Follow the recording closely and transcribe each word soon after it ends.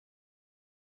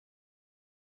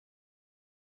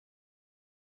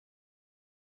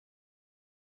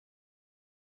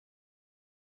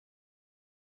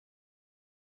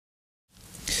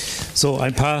So,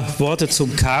 ein paar Worte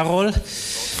zum Karol.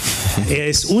 Er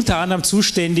ist unter anderem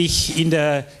zuständig in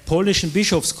der polnischen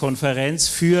Bischofskonferenz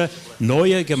für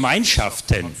neue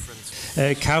Gemeinschaften.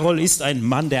 Karol ist ein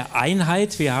Mann der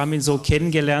Einheit. Wir haben ihn so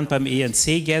kennengelernt beim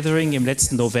ENC-Gathering im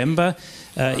letzten November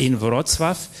in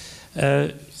Wrocław.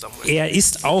 Er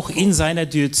ist auch in seiner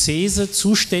Diözese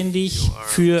zuständig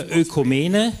für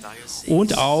Ökumene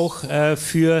und auch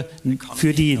für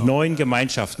die neuen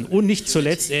Gemeinschaften. Und nicht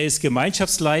zuletzt, er ist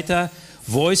Gemeinschaftsleiter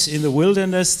Voice in the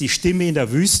Wilderness, die Stimme in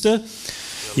der Wüste.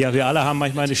 Ja, wir alle haben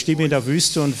manchmal eine Stimme in der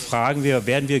Wüste und fragen wir,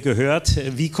 werden wir gehört?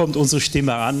 Wie kommt unsere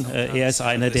Stimme an? Er ist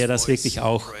einer, der das wirklich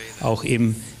auch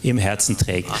im Herzen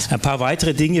trägt. Ein paar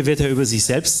weitere Dinge wird er über sich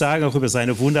selbst sagen, auch über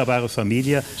seine wunderbare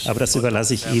Familie, aber das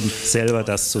überlasse ich ihm selber,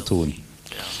 das zu tun.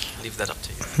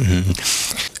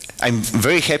 I'm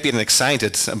very happy and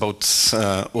excited about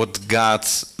what God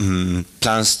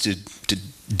plans to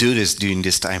do during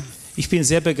this time. Ich bin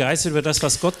sehr begeistert über das,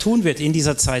 was Gott tun wird in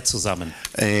dieser Zeit zusammen.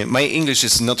 My English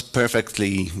is not perfect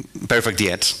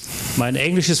yet. Mein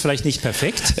Englisch ist vielleicht nicht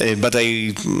perfekt. But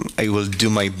I will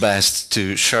do my best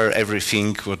to share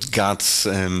everything what God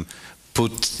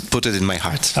put it in my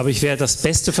heart. Aber ich werde das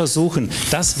Beste versuchen,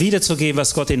 das wiederzugeben,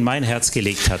 was Gott in mein Herz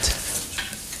gelegt hat.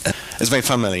 As my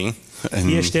family.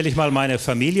 Hier stelle ich mal meine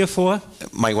Familie vor.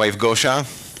 My wife Gosia.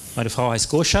 Meine Frau heißt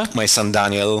Goscha. My son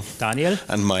Daniel. Daniel.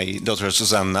 And my daughter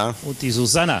Susanna. Und die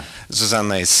Susanna.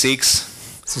 Susanna is 6.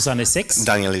 Susanne ist 6.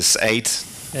 Daniel is 8.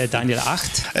 Daniel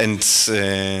 8. And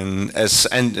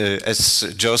as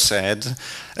Joe said,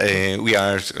 we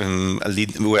are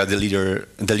the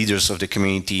leaders of the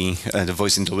community, the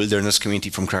Voice in the Wilderness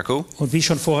community from Krakau. Und wie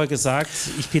schon vorher gesagt,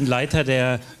 ich bin Leiter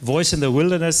der Voice in the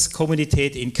Wilderness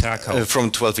Kommunität in Krakau.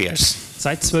 From 12 years.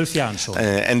 Seit 12 Jahren schon.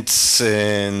 And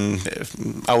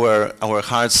our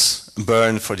hearts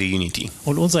burn for the unity.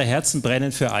 Und unsere Herzen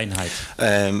brennen für Einheit.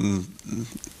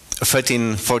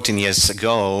 13, 14 years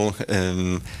ago,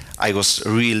 I was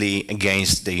really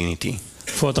against the unity.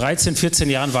 Vor 13, 14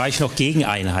 Jahren war ich noch gegen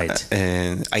Einheit.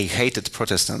 I hated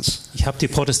Protestants. Ich habe die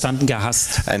Protestanten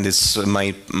gehasst. And it's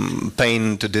my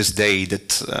pain to this day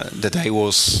that I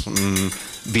was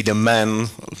be the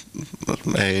man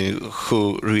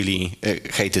who really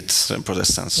hated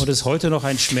Protestants. Und es ist heute noch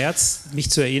ein Schmerz,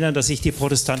 mich zu erinnern, dass ich die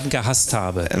Protestanten gehasst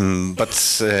habe. But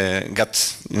God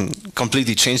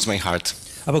completely changed my heart.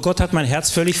 Aber Gott hat mein Herz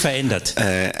völlig verändert.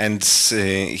 And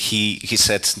he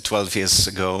said 12 years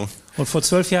ago. Und vor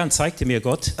 12 Jahren zeigte mir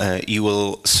Gott, you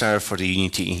will serve for the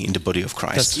unity in the body of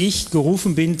Christ. Dass ich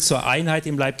gerufen bin, zur Einheit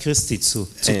im Leib Christi zu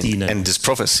dienen. And this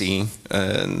prophecy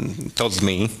told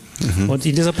me. Und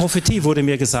in dieser Prophetie wurde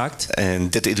mir gesagt,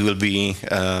 that it will be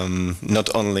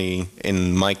not only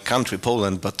in my country,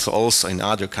 Poland, but also in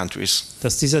other countries.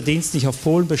 Dass dieser Dienst nicht auf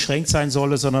Polen beschränkt sein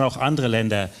solle, sondern auch andere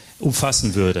Länder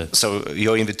umfassen würde. So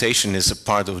your invitation is a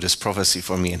part of this prophecy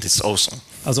for me, and it's awesome.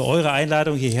 Also eure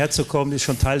Einladung, hierher zu kommen, ist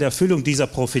schon Teil der Erfüllung dieser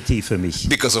Prophetie für mich.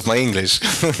 Because of my English.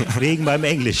 Wegen meinem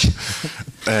Englisch.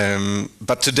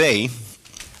 But today,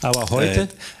 aber heute,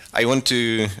 I want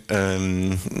to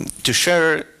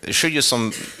share you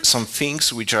some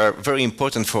things which are very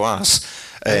important for us,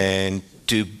 and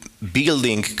to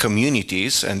building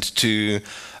communities and to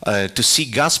see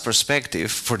God's perspective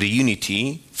for the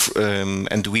unity,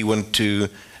 and we want to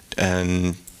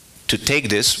take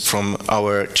this from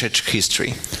our church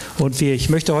history. Und ich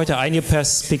möchte heute einige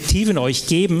Perspektiven euch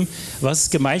geben, was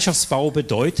Gemeinschaftsbau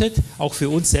bedeutet, auch für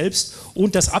uns selbst,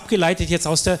 und das abgeleitet jetzt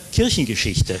aus der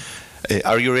Kirchengeschichte.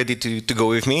 Are you ready to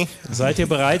go with me? Seid ihr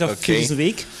bereit für diesen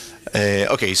Weg?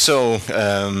 Okay, so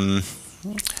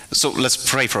let's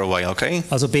pray for a while, okay?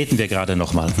 Also beten wir gerade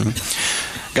nochmal.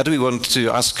 God, we want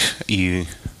to ask you.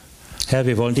 Herr,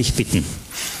 wir wollen dich bitten.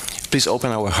 Please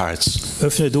open our hearts.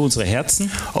 Öffne du unsere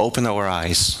Herzen. Open our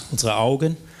eyes. Unsere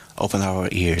Augen. Open our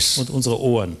ears. Und unsere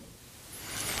Ohren.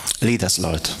 Lead us,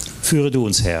 Lord. Führe du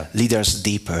uns, Herr. Lead us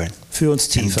deeper. Führe uns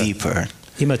tiefer. And deeper.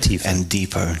 Immer tiefer. And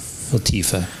deeper. Und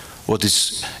tiefer. What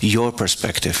is your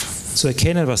perspective? Zu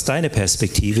erkennen, was deine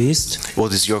Perspektive ist.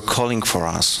 What is your calling for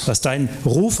us? Was dein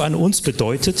Ruf an uns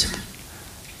bedeutet.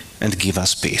 And give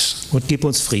us peace. Und gib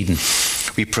uns Frieden.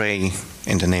 We pray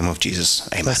in the name of Jesus.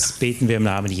 Amen. Das beten wir im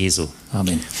Namen Jesu.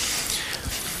 Amen.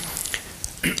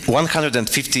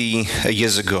 150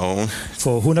 years ago,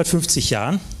 vor 150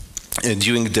 Jahren,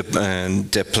 during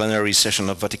the plenary session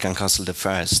of Vatican Council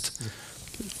I.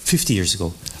 50 years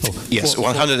ago. Oh, yes,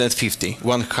 150.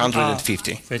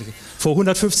 150. Vor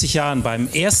 150 Jahren beim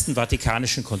ersten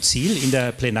Vatikanischen Konzil in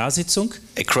der Plenarsitzung.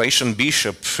 A Croatian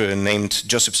bishop named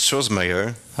Josip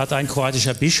Strossmayer hat ein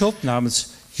kroatischer Bischof namens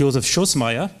Josef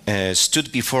Strossmayer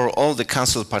stood before all the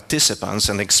council participants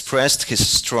and expressed his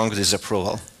strong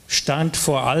disapproval. stand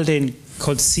vor all den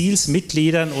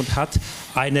Konzilsmitgliedern und hat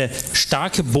eine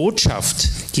starke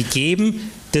Botschaft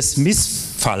gegeben des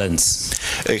Missfallens.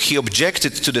 He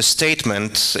objected to the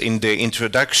statement in the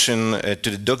introduction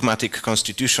to the dogmatic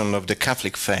constitution of the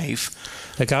Catholic faith.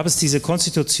 Da gab es diese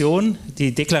Konstitution,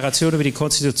 die Deklaration über die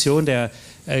Konstitution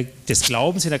des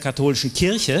Glaubens in der katholischen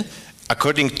Kirche,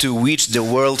 According to which the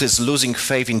world is losing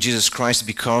faith in Jesus Christ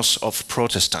because of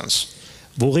Protestants.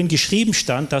 worin geschrieben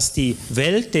stand, dass die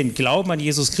Welt den Glauben an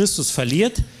Jesus Christus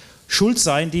verliert, schuld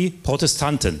seien die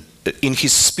Protestanten. In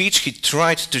his speech, he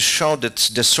tried to show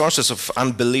that the sources of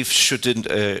unbelief should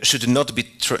not be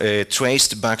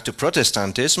traced back to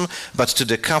Protestantism, but to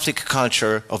the Catholic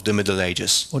culture of the Middle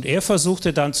Ages. Und er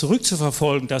versuchte dann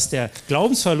zurückzuverfolgen, dass der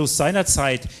Glaubensverlust seiner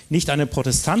Zeit nicht an den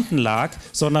Protestanten lag,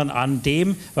 sondern an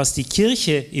dem, was die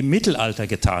Kirche im Mittelalter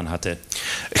getan hatte.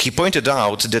 He pointed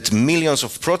out that millions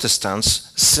of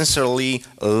Protestants sincerely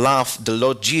love the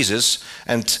Lord Jesus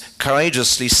and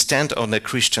courageously stand on the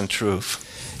Christian truth.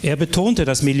 Er betonte,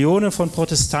 dass Millionen von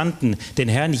Protestanten den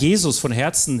Herrn Jesus von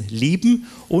Herzen lieben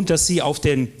und dass sie auf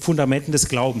den Fundamenten des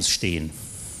Glaubens stehen.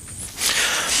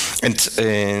 At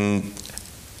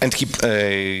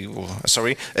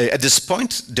this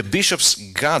point, the bishops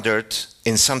gathered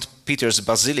in St. Peter's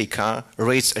Basilica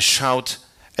raised a shout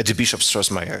at Bishop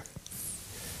Strossmayer.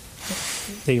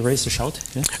 They raised a shout?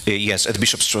 Yeah? Yes, at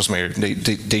Bishop Strossmayer.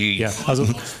 Ja, also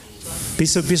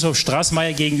Bischof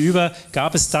Straßmeier gegenüber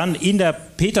gab es dann in der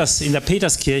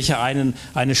Peterskirche einen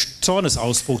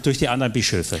Zornesausbruch durch die anderen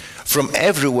Bischöfe. From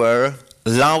everywhere,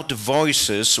 loud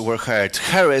voices were heard.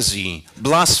 Heresy,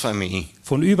 blasphemy.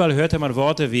 Von überall hörte man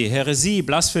Worte wie Häresie,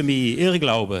 Blasphemie,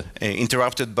 Irrglaube.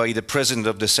 Interrupted by the president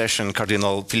of the session,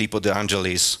 Cardinal Filippo De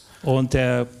Angelis. Und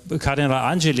der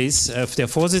Kardinal Angelis, der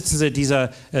Vorsitzende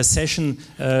dieser Session,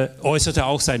 äußerte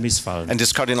auch sein Missfallen. And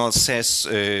this cardinal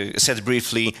said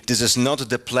briefly, this is not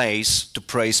the place to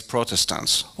praise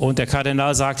Protestants. Und der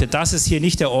Kardinal sagte, das ist hier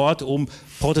nicht der Ort, um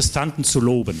Protestanten zu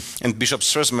loben. And Bishop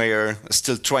Strossmayer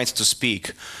still tried to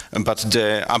speak, but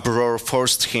the uproar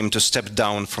forced him to step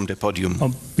down from the podium.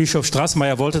 Und Bischof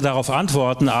Straßmeier wollte darauf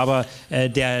antworten, aber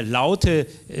der laute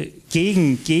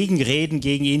Gegenreden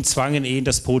gegen ihn zwangen ihn,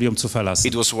 das Podium zu verlassen.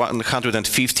 It was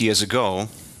 150 years ago.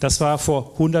 Das war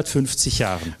vor 150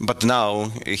 Jahren. But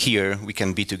now, here, we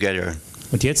can be together.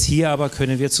 Und jetzt hier aber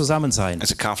können wir zusammen sein.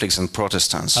 As Catholics and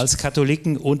Protestants. Als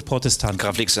Katholiken und Protestanten.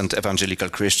 Catholics and evangelical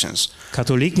Christians.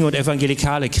 Katholiken und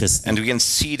evangelikale Christen. And we can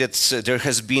see that there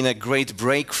has been a great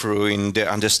breakthrough in the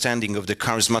understanding of the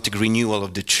charismatic renewal of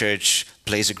the church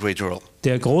plays a great role.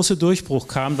 Der große Durchbruch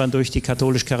kam dann durch die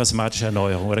katholisch-charismatische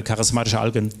Erneuerung oder charismatische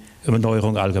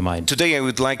Erneuerung allgemein. Today I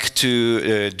would like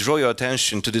to draw your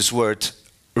attention to this word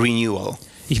renewal.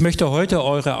 Ich möchte heute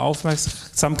eure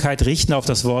Aufmerksamkeit richten auf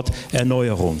das Wort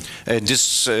Erneuerung.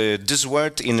 This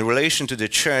word in relation to the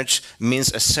church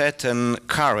means a certain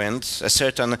current, a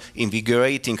certain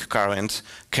invigorating current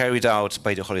carried out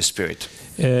by the Holy Spirit.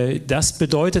 Das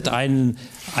bedeutet eine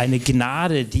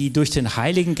Gnade, die durch den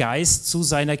Heiligen Geist zu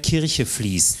seiner Kirche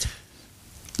fließt.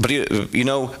 But you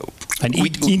know, ein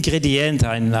Ingredient,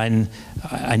 ein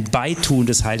Beitun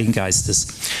des Heiligen Geistes.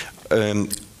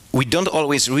 We don't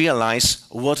always realize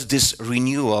what this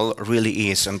renewal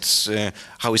really is and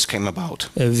how it came about.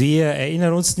 Wir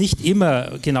erinnern uns nicht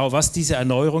immer genau, was diese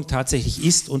Erneuerung tatsächlich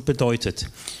ist und bedeutet.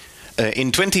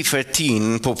 In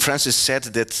 2013, Pope Francis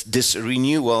said that this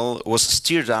renewal was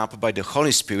stirred up by the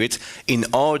Holy Spirit in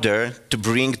order to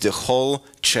bring the whole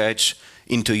church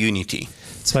into unity.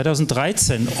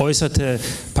 2013 äußerte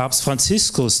Papst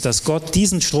Franziskus, dass Gott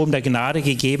diesen Strom der Gnade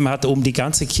gegeben hat, um die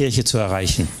ganze Kirche zu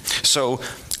erreichen. So,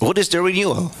 what is the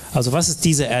renewal? Also was ist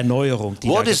diese Erneuerung, die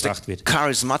what da is gebracht the wird?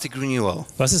 Charismatic renewal?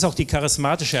 Was ist auch die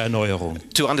charismatische Erneuerung?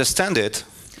 To understand it,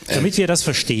 damit wir das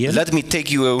verstehen, let me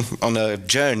take you on a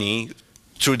journey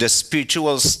through the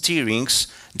spiritual stirrings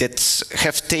that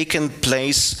have taken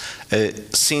place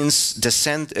since the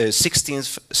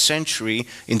 16th century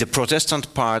in the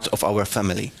Protestant part of our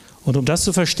family. Und um das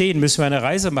zu verstehen, müssen wir eine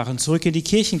Reise machen, zurück in die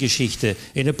Kirchengeschichte,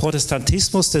 in den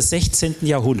Protestantismus des 16.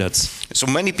 Jahrhunderts. So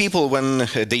many people, when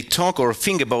they talk or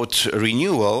think about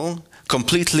renewal,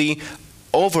 completely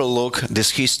overlook this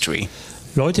history.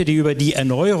 Leute, die über die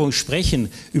Erneuerung sprechen,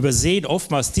 übersehen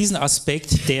oftmals diesen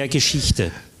Aspekt der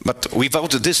Geschichte. But without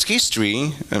this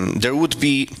history, there would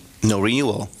be no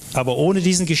renewal. Aber ohne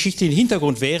diesen geschichtlichen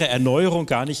Hintergrund wäre Erneuerung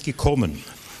gar nicht gekommen.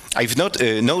 I've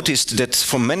noticed that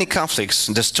for many Catholics,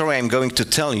 the story I'm going to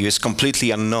tell you is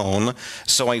completely unknown,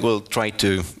 so I will try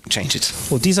to change it.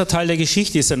 Und dieser Teil der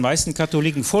Geschichte ist den meisten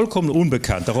Katholiken vollkommen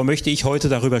unbekannt. Darum möchte ich heute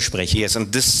darüber sprechen. Yes,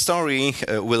 and this story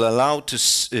will allow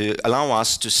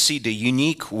us to see the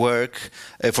unique work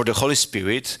for the Holy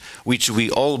Spirit, which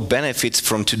we all benefit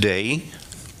from today.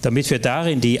 Damit wir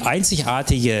darin die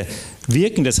einzigartige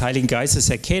Wirken des Heiligen Geistes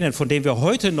erkennen, von dem wir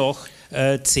heute noch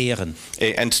zehren.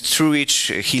 And through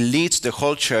which he leads the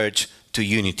whole church to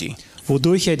unity.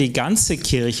 Wodurch er die ganze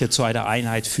Kirche zu einer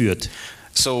Einheit führt.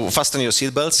 So fasten your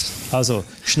seatbelts. Also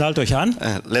schnallt euch an.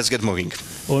 Let's get moving.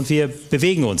 Und wir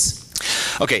bewegen uns.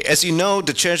 Okay, as you know,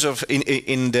 the church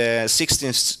in the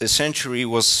 16th century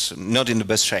was not in the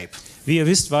best shape. Wie ihr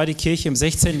wisst, war die Kirche im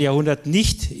 16. Jahrhundert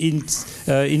nicht in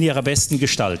ihrer besten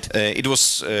Gestalt. It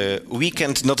was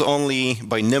weakened not only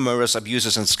by numerous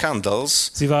abuses and scandals,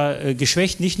 Sie war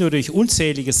geschwächt nicht nur durch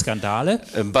unzählige Skandale,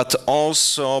 but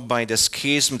also by the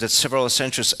schism that several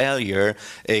centuries earlier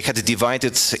had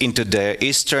divided into the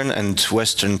Eastern and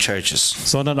Western churches.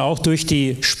 sondern auch durch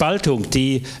die Spaltung,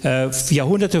 die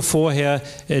Jahrhunderte vorher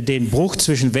den Bruch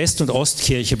zwischen West- und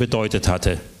Ostkirche bedeutet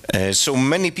hatte. So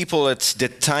many people at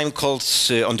that time called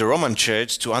on the Roman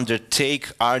Church to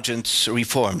undertake urgent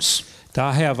reforms.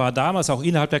 Daher war damals auch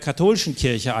innerhalb der katholischen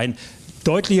Kirche ein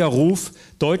deutlicher Ruf,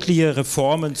 deutliche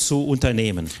Reformen zu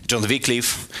unternehmen. John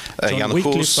Wycliffe, John Jan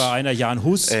Wycliffe Hus, war einer, Jan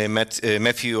Hus,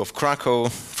 Matthew of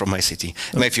Krakau, from my city,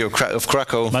 Matthew of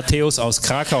Krakau, Matthäus aus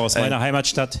Krakau, aus meiner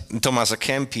Heimatstadt, Thomas à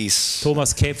Kempis,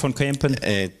 Thomas von Kempen,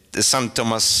 St.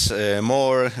 Thomas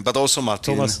More, but also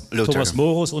Martin Luther. Thomas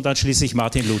Morus und dann schließlich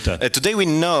Martin Luther. Today we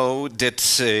know that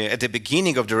at the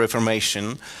beginning of the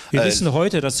Reformation, Wir wissen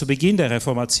heute, dass zu Beginn der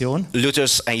Reformation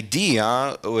Luther's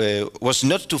idea was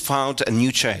not to found a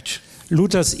new church.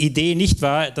 Luthers Idee nicht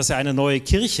war, dass er eine neue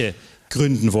Kirche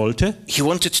gründen wollte. He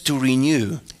wanted to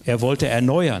renew, Er wollte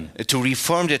erneuern, to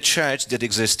reform the church that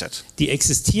existed. die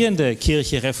existierende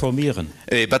Kirche reformieren.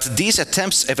 But these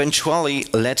attempts eventually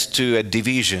led to a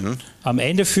division. Am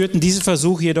Ende führten diese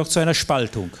Versuche jedoch zu einer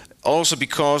Spaltung. Also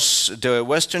because the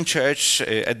Western Church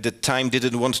at the time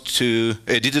didn't want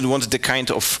the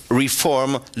kind of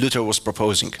reform Luther was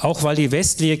proposing. Auch weil die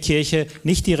westliche Kirche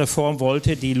nicht die Reform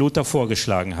wollte, die Luther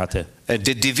vorgeschlagen hatte.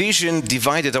 The division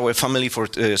divided our family for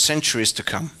centuries to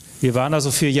come. Wir waren also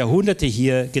für Jahrhunderte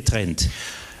hier getrennt.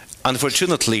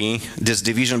 Unfortunately, this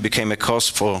division became a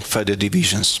cause for further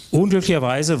divisions.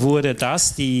 Unglücklicherweise wurde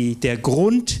das der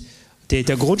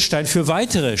Grundstein für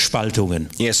weitere Spaltungen.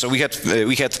 Yes, so we had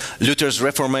Luther's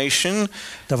Reformation.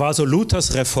 Da war so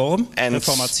Luthers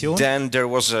Reformation. Then there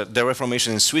was the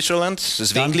Reformation in Switzerland,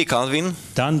 Zwingli, Calvin.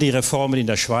 Dann die Reformen in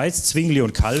der Schweiz, Zwingli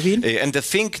und Calvin. And the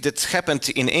thing that happened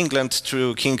in England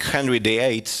through King Henry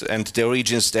VIII and the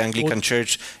origins the Anglican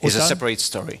Church is a separate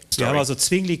story. Wir haben also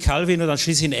Zwingli, Calvin und dann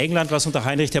schließlich in England, was unter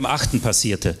Heinrich VIII.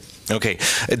 Passierte. Okay,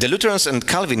 the Lutherans and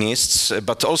Calvinists,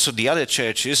 but also the other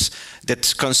churches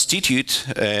that constitute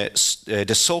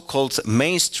the so-called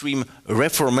mainstream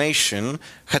Reformation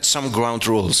had some ground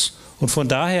rules. Und von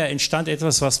daher entstand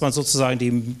etwas, was man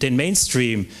sozusagen den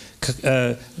Mainstream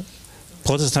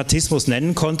Protestantismus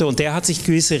nennen konnte, und der hat sich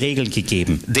gewisse Regeln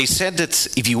gegeben. They said that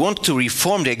if you want to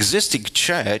reform the existing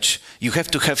church, you have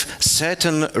to have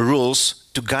certain rules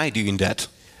to guide you in that.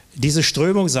 Diese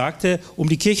Strömung sagte, um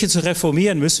die Kirche zu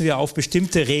reformieren, müssen wir auf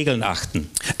bestimmte Regeln achten.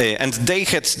 And they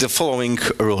had the following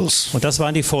rules. Und das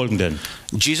waren die folgenden.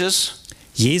 Jesus,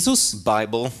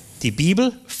 Bible, die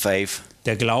Bibel, faith,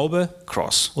 der Glaube,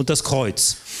 cross. und das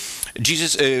Kreuz.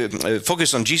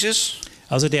 Focus on Jesus.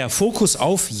 Also der Fokus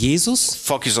auf Jesus,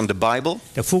 Focus on the Bible,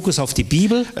 der Fokus auf die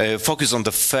Bibel, focus on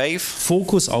the faith,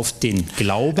 Fokus auf den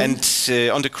Glauben and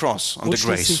on the cross, on the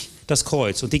grace. Das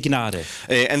Kreuz und die Gnade.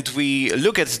 And we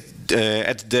look at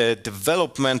the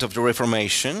development of the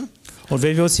Reformation. Und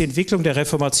wenn wir uns die Entwicklung der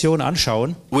Reformation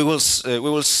anschauen, we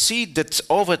will see that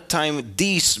over time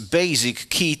these basic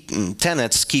key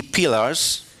tenets, key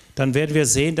pillars, dann werden wir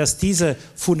sehen, dass diese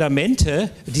Fundamente,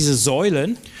 diese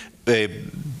Säulen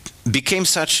became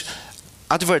such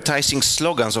advertising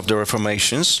slogans of the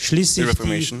Reformations.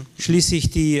 Schließlich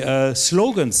die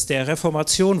Slogans der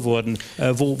Reformation wurden,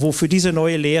 wo für diese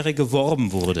neue Lehre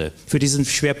geworben wurde, für diesen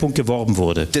Schwerpunkt geworben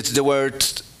wurde. That the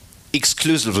word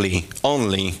exclusively,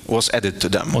 only was added to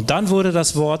them. Und dann wurde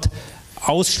das Wort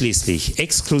ausschließlich,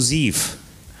 exklusiv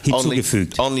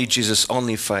hinzugefügt. Only Jesus,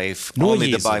 only faith, nur only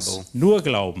Jesus, the Bible. Nur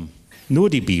Glauben, nur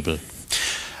die Bibel.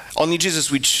 Only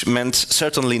Jesus, which meant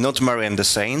certainly not Mary and the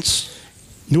saints.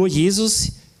 Nur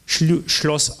Jesus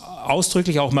schloss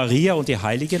ausdrücklich auch Maria und die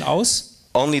Heiligen aus.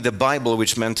 only the Bible,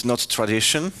 which meant not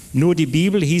tradition. Nur die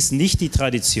Bibel hieß nicht die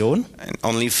Tradition. And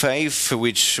only faith,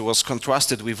 which was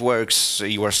contrasted with works.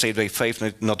 You are saved by faith,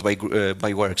 not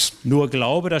by works. Nur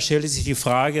Glaube, da stellte sich die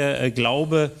Frage,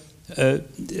 Glaube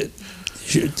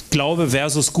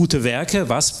versus gute Werke,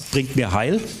 was bringt mir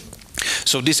Heil?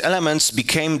 So these elements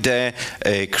became the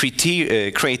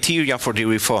criteria for the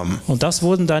reform. Und das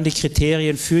wurden dann die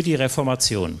Kriterien für die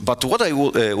Reformation. But what I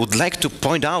would like to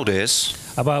point out is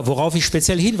Aber worauf ich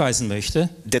speziell hinweisen möchte,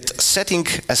 that setting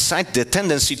aside the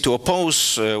tendency to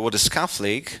oppose what is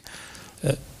Catholic,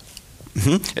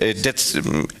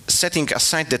 setting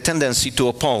aside the tendency to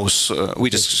oppose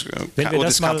what is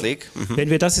Catholic. Wenn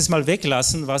wir das jetzt mal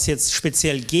weglassen, was jetzt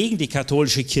speziell gegen die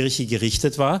katholische Kirche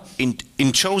gerichtet war, in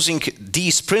choosing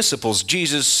these principles,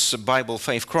 Jesus, Bible,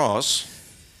 faith, cross,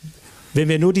 wenn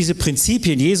wir nur diese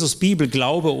Prinzipien Jesus, Bibel,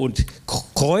 Glaube und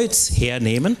Kreuz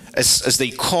hernehmen, as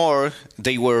they core,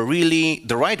 they were really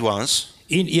the right ones.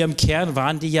 In ihrem Kern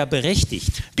waren die ja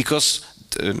berechtigt. Because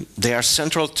they are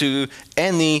central to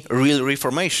any real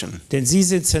reformation. Denn sie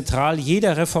sind zentral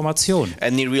jeder Reformation.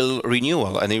 Any real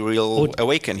renewal, any real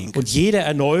awakening. Und jeder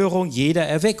Erneuerung, jeder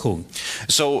Erweckung.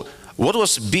 So what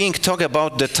was being talked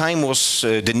about at the time was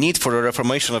the need for a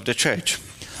reformation of the church.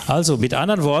 Also mit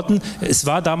anderen Worten, es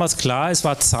war damals klar, es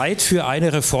war Zeit für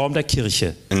eine Reform der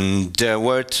Kirche. And the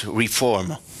word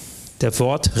reform. Der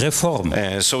Wort Reform.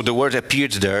 So the word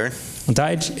appeared there. Und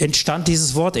da entstand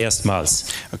dieses Wort erstmals.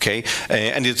 Okay,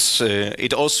 and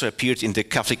it also appeared in the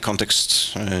Catholic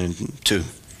context too.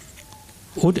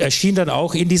 Und erschien dann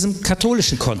auch in diesem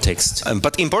katholischen Kontext.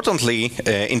 But importantly,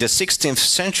 in the 16th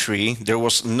century, there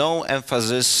was no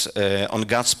emphasis on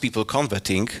God's people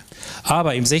converting.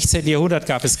 Aber im 16. Jahrhundert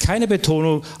gab es keine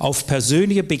Betonung auf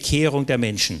persönliche Bekehrung der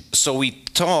Menschen. So we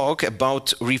talk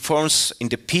about reforms in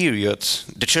the period.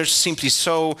 The church simply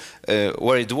saw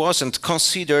where it was and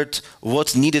considered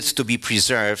what needed to be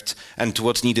preserved and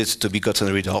what needed to be gotten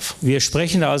rid of. Wir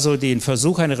sprechen also den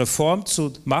Versuch, eine Reform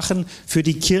zu machen für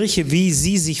die Kirche, wie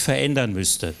sie sich verändern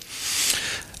müsste.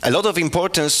 A lot of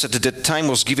importance at that time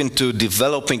was given to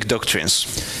developing doctrines.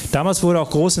 Damals wurde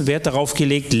auch großen Wert darauf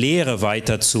gelegt, Lehre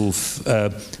weiter zu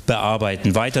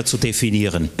bearbeiten, weiter zu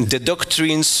definieren. The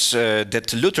doctrines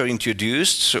that Luther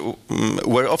introduced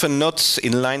were often not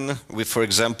in line with, for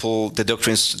example, the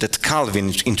doctrines that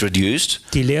Calvin introduced.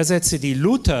 Die Lehrsätze, die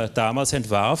Luther damals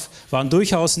entwarf, waren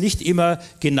durchaus nicht immer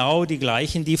genau die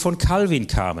gleichen, die von Calvin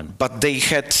kamen. But they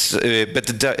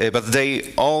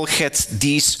all had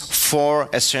these four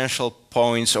essential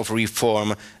points of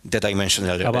reform that I mentioned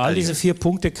earlier. Aber all diese 4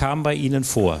 Punkte kamen bei ihnen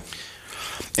vor.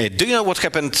 Do you know what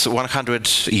happened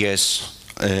 100 years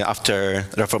after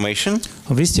Reformation?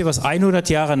 Und wisst ihr, was 100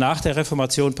 Jahre nach der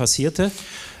Reformation passierte?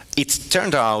 It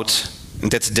turned out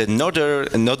that the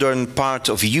northern part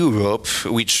of Europe,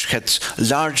 which had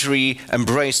largely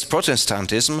embraced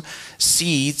Protestantism,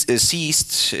 ceased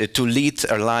to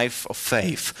lead a life of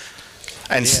faith.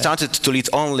 And started to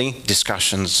lead only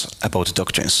discussions about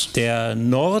doctrines. Der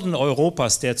Norden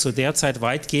Europas, der zu der Zeit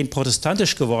weitgehend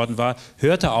protestantisch geworden war,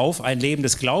 hörte auf, ein Leben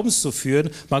des Glaubens zu führen.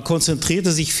 Man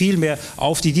konzentrierte sich vielmehr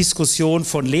auf die Diskussion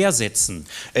von Lehrsätzen,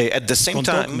 von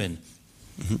Dogmen.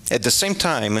 At the same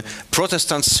time,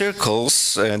 Protestant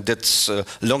circles that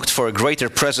longed for a greater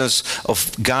presence of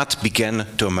God began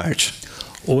to emerge.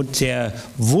 Und der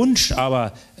Wunsch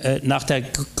aber nach der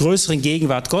größeren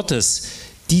Gegenwart Gottes,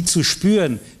 die zu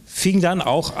spüren, fing dann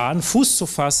auch an, Fuß zu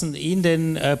fassen in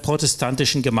den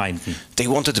protestantischen Gemeinden. They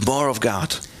wanted more of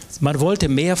God. Man wollte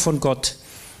mehr von Gott.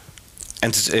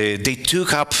 And they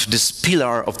took up this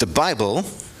pillar of the Bible.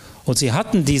 Und sie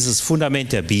hatten dieses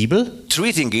Fundament der Bibel.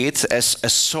 Treating it as a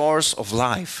source of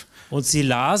life. Und sie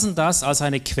lasen das als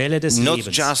eine Quelle des Lebens.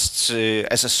 Not just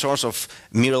as a source of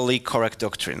merely correct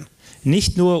doctrine.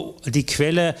 Nicht nur die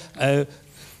Quelle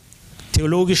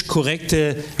theologisch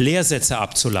korrekte Lehrsätze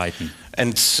abzuleiten.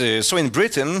 And so in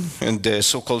Britain, the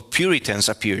so-called Puritans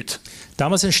appeared.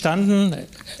 Damals entstanden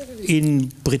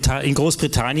in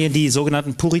Großbritannien die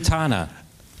sogenannten Puritaner.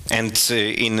 And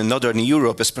in Northern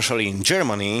Europe, especially in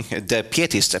Germany, the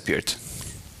Pietists appeared.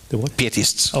 The what?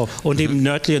 Pietists. Oh, und im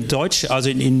nördlichen Deutsch, also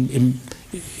im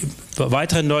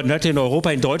weiteren nördlichen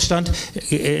Europa, in Deutschland,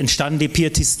 entstanden die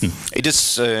Pietisten. It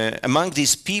is among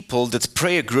these people that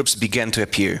prayer groups began to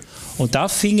appear. Und da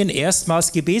fingen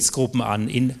erstmals Gebetsgruppen an,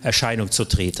 in Erscheinung zu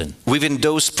treten. Within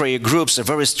those prayer groups, a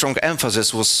very strong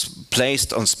emphasis was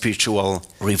placed on spiritual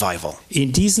revival.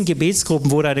 In diesen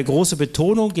Gebetsgruppen wurde eine große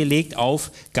Betonung gelegt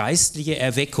auf geistliche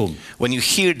Erweckung. When you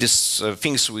hear these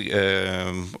things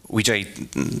which I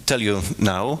tell you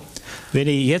now, wenn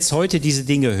ihr jetzt heute diese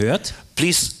Dinge hört,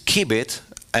 please keep it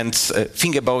And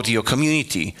think about your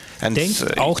community and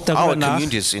auch darüber our nach,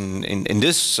 communities in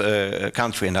this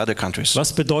country and other countries.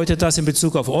 Was bedeutet das in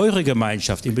Bezug auf eure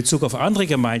Gemeinschaft, in Bezug auf andere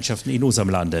Gemeinschaften in unserem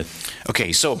Lande?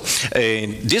 Okay, so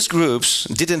these groups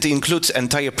didn't include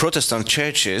entire Protestant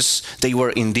churches. They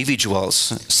were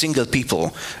individuals, single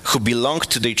people who belonged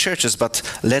to their churches but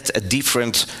led a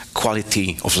different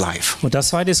quality of life. Und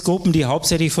das waren jetzt Gruppen, die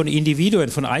hauptsächlich von Individuen,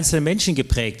 von einzelnen Menschen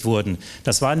geprägt wurden.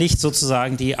 Das war nicht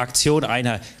sozusagen die Aktion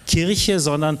einer Kirche,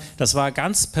 sondern das war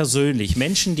ganz persönlich.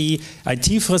 Menschen, die ein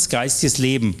tieferes geistiges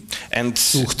Leben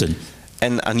suchten.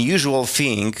 An unusual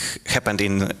thing happened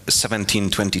in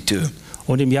 1722.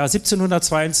 Und im Jahr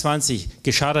 1722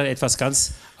 geschah dann etwas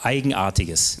ganz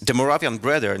Eigenartiges. The Moravian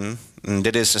Brethren,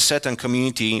 that is a certain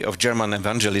community of German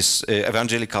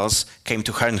evangelicals, came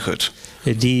to Herrnhut.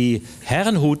 Die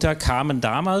Herrnhuter kamen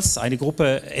damals, eine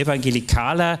Gruppe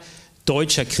evangelikaler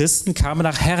deutscher Christen kamen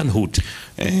nach Herrnhut.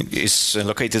 It's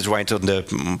located right on the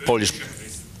Polish.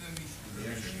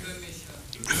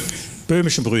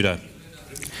 Böhmischen Brüder.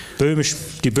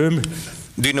 Die Böhmen.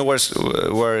 Do you know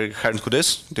where Herrnhut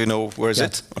is? Do you know where is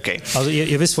it? Okay. Also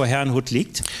ihr wisst, wo Herrnhut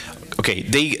liegt. Okay,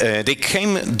 they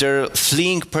came there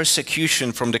fleeing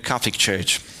persecution from the Catholic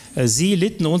Church. Sie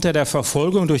litten unter der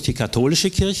Verfolgung durch die katholische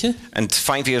Kirche. And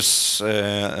 5 years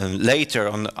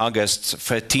later, on August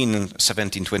 13,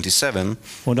 1727,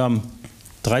 und am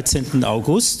 13.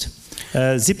 August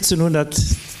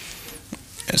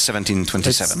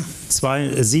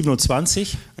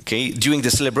 1727, okay, during the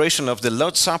celebration of the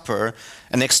Lord's Supper,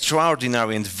 an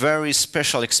extraordinary and very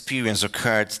special experience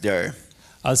occurred there.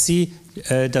 Als sie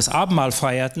das Abendmahl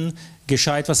feierten,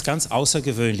 geschah etwas ganz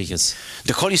Außergewöhnliches.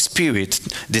 The Holy Spirit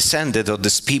descended on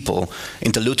these people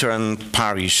in the Lutheran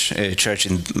parish church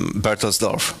in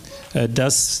Berthelsdorf.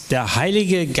 Der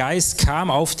Heilige Geist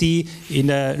kam auf die in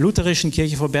der lutherischen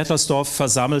Kirche von Berthelsdorf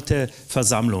versammelte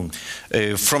Versammlung.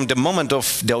 From the moment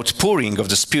of the outpouring of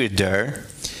the Spirit there,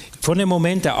 von dem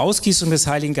Moment der Ausgießung des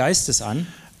Heiligen Geistes an,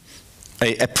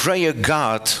 a prayer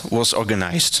guard was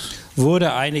organized.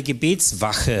 Wurde eine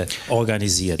Gebetswache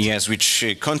organisiert. Yes,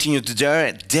 which continued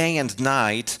there day and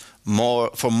night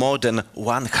for more than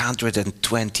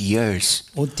 120 years.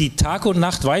 Und die Tag und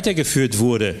Nacht weitergeführt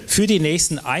wurde für die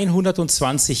nächsten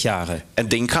 120 Jahre.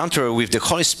 And the encounter with the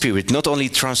Holy Spirit not only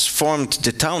transformed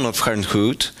the town of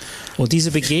Herrnhut, und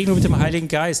diese Begegnung mit dem Heiligen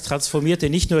Geist transformierte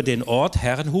nicht nur den Ort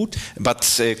Herrnhut, but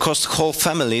caused whole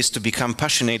families to become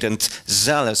passionate and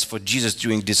zealous for Jesus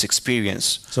during this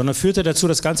experience. Sondern führte dazu,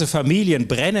 dass ganze Familien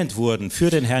brennend wurden für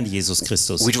den Herrn Jesus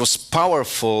Christus. Which was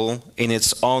powerful in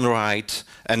its own right,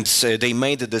 and they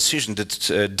made the decision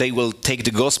that they will take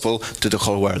the gospel to the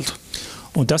whole world.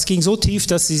 Und das ging so tief,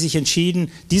 dass sie sich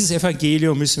entschieden, dieses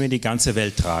Evangelium müssen wir in die ganze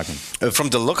Welt tragen. From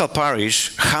the local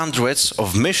parish, hundreds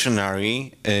of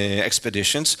missionary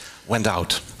expeditions went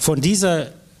out. Von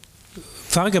dieser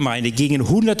Pfarrgemeinde gingen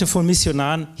Hunderte von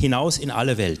Missionaren hinaus in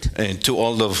alle Welt. To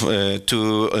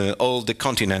all the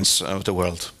continents of the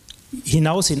world.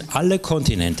 Hinaus in alle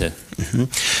Kontinente.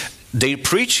 Their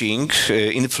preaching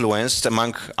influenced,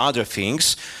 among other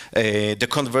things, the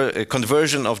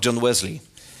conversion of John Wesley.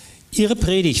 Ihre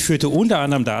Predigt führte unter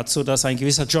anderem dazu, dass ein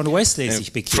gewisser John Wesley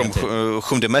sich bekehrte. From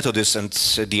whom the Methodists and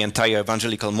the entire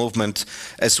evangelical movement,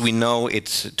 as we know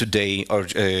it today,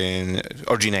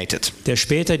 originated. Der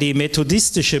später die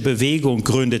methodistische Bewegung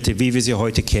gründete, wie wir sie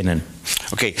heute kennen.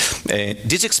 Okay,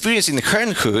 this experience in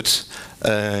Herrnhut,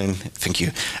 thank you,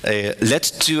 led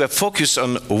to a focus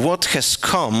on what has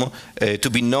come to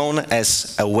be known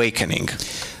as awakening.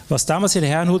 Was damals in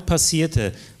Herrnhut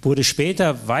passierte, wurde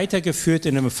später weitergeführt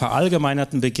in einem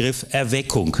verallgemeinerten Begriff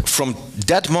Erweckung. From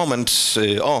that moment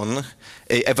on,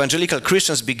 evangelical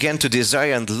Christians began to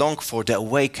desire and long for the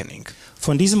awakening.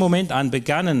 Von diesem Moment an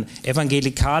begannen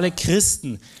evangelikale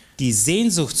Christen die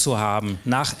Sehnsucht zu haben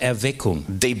nach Erweckung.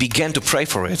 They began to pray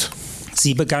for it.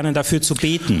 Sie begannen dafür zu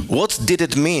beten. What did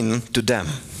it mean to them?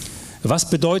 Was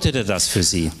bedeutete das für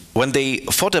sie? When they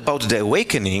thought about the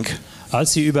awakening,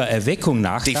 als sie über Erweckung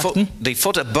nachdachten, they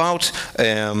thought about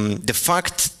the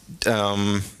fact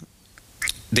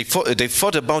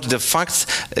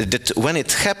that when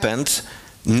it happened,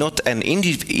 not an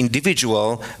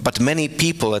individual, but many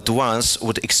people at once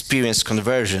would experience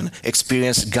conversion,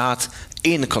 experience God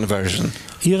in conversion.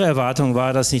 Ihre Erwartung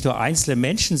war, dass nicht nur einzelne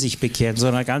Menschen sich bekehrten,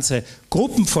 sondern ganze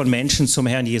Gruppen von Menschen zum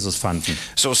Herrn Jesus fanden.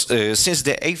 So since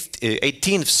the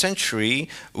 18th century,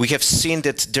 we have seen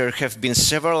that there have been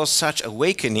several such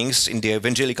awakenings in the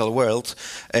evangelical world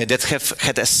that have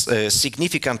had a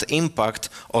significant impact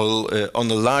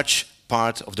on a large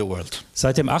part of the world.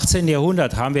 Seit dem 18.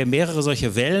 Jahrhundert haben wir mehrere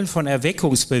solche Wellen von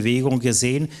Erweckungsbewegungen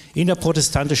gesehen in der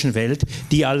protestantischen Welt,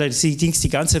 die allerdings die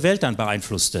ganze Welt dann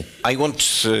beeinflusste. I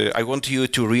want you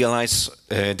to realize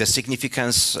the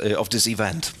significance of this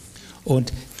event.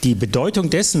 Und die Bedeutung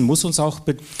dessen muss uns auch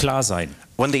klar sein.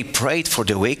 When they prayed for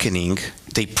the awakening,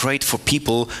 they prayed for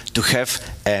people to have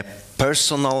a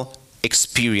personal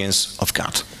experience of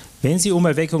God. Wenn sie um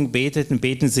Erweckung beteten,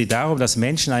 beten sie darum, dass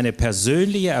Menschen eine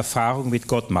persönliche Erfahrung mit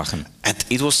Gott machen. And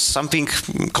it was something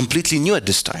completely new at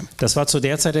this time. Das war zu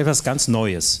der Zeit etwas ganz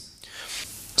Neues.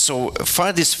 So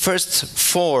far, these first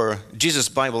four Jesus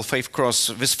Bible Faith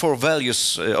Cross, these four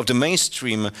values of the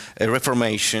mainstream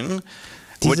Reformation.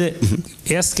 Diese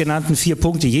erstgenannten 4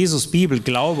 Punkte, Jesus, Bibel,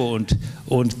 Glaube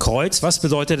und Kreuz, was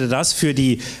bedeutete das für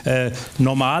die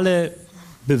normale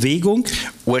Bewegung?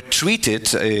 Were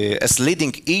treated as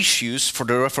leading issues for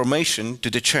the Reformation to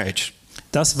the church.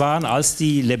 Das waren als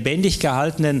die lebendig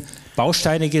gehaltenen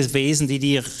Bausteine gewesen, die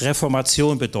die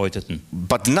Reformation bedeuteten.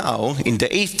 But now, in the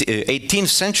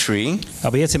 18th century,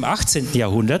 aber jetzt im 18.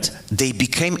 Jahrhundert, they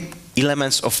became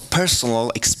elements of personal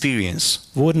experience.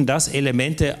 Wurden das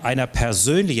Elemente einer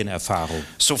persönlichen Erfahrung.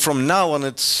 So from now on,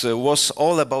 it was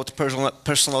all about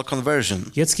personal conversion.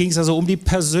 Jetzt ging es also um die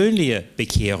persönliche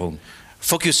Bekehrung.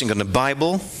 Focusing on the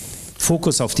Bible.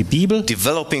 Fokus auf die Bibel.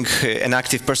 Developing an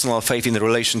active personal faith in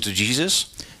relation to Jesus.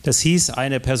 Das hieß,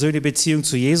 eine persönliche Beziehung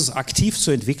zu Jesus aktiv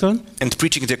zu entwickeln. And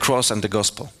preaching the cross and the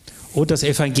gospel. Und das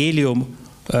Evangelium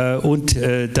und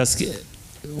das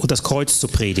Kreuz zu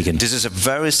predigen. This is a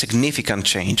very significant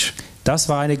change. Das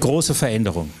war eine große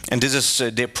Veränderung. And this is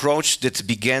the approach that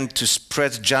began to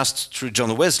spread just through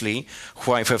John Wesley,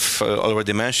 who I have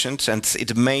already mentioned, and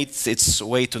it made its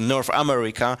way to North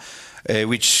America,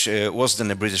 which was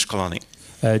then a British colony.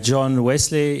 John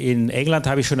Wesley in England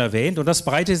habe ich schon erwähnt, und das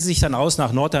breitete sich dann aus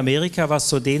nach Nordamerika, was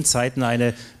zu den Zeiten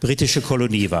eine britische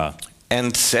Kolonie war.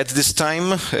 And at this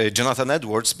time, Jonathan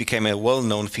Edwards became a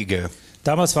well-known figure.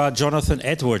 Damals war Jonathan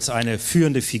Edwards eine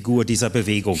führende Figur dieser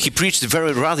Bewegung. He preached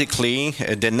very radically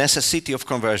the necessity of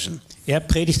conversion. Er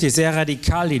predigte sehr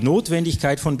radikal die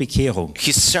Notwendigkeit von Bekehrung.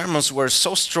 His sermons were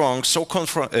so strong, so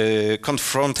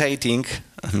confrontating.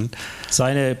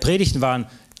 Seine Predigten waren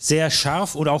sehr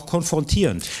scharf und auch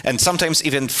konfrontierend. And sometimes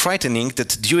even frightening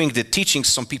that during the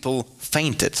teachings some people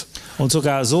fainted. Und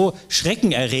sogar so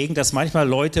schreckenerregend, dass manchmal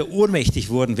Leute ohnmächtig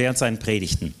wurden während seinen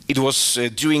Predigten. It was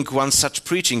during one such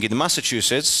preaching in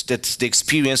Massachusetts that the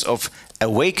experience of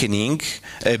awakening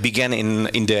began in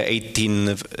the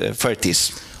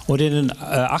 1830s. Und in den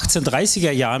 1830er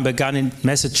Jahren begann in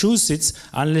Massachusetts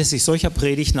anlässlich solcher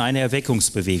Predigten eine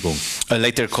Erweckungsbewegung.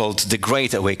 Later called the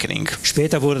Great Awakening.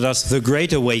 Später wurde das The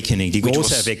Great Awakening, die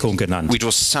große Erweckung genannt. Which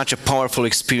was such a powerful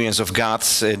experience of God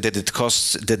that it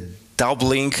caused the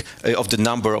doubling of the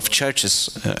number of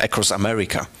churches across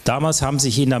America. Damals haben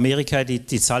sich in Amerika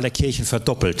die Zahl der Kirchen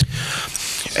verdoppelt.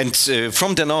 And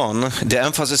from then on, the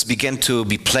emphasis began to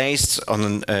be placed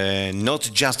on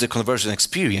not just the conversion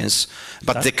experience,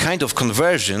 but the kind of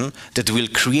conversion that will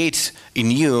create in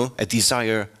you a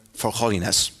desire for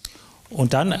holiness.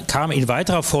 Und dann kam in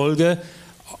weiterer Folge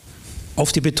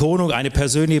auf die Betonung, eine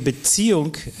persönliche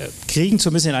Beziehung kriegen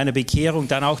zu müssen in einer Bekehrung,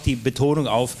 dann auch die Betonung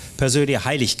auf persönliche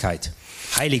Heiligkeit,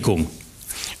 Heiligung.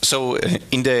 So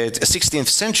in the 16th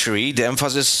century, the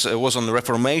emphasis was on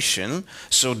Reformation,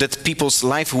 so that people's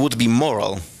life would be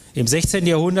moral. Im 16.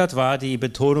 Jahrhundert war die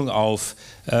Betonung auf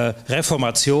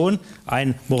Reformation,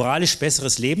 ein moralisch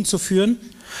besseres Leben zu führen.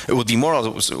 It would be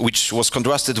moral, which was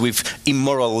contrasted with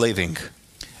immoral living.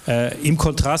 Im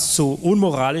Kontrast zu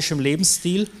unmoralischem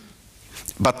Lebensstil.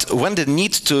 But when the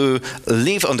need to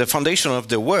live on the foundation of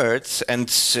the Word and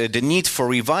the need for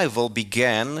revival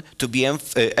began to be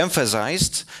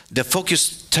emphasized, the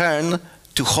focus turned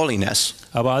to holiness.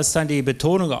 Aber als dann die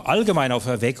Betonung allgemein auf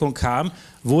Erweckung kam,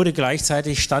 wurde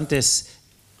gleichzeitig stand das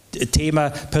Thema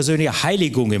persönliche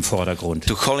Heiligung im Vordergrund.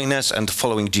 To holiness and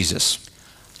following Jesus.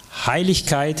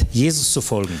 Heiligkeit, Jesus zu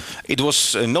folgen. It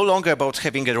was no longer about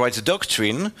having a right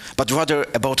doctrine, but rather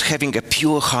about having a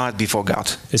pure heart before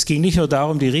God. Es ging nicht nur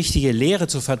darum, die richtige Lehre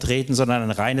zu vertreten, sondern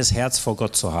ein reines Herz vor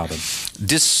Gott zu haben.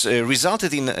 This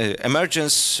resulted in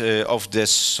emergence of the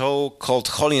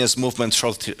so-called holiness movement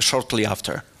shortly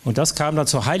after. Und das kam dann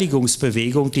zur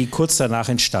Heiligungsbewegung, die kurz danach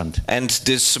entstand. And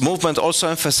this movement also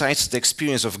emphasized the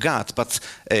experience of God, but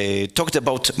talked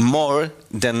about more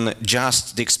than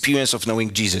just the experience of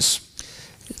knowing Jesus.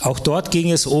 Auch dort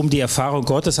ging es um die Erfahrung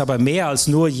Gottes, aber mehr als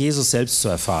nur Jesus selbst zu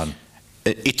erfahren.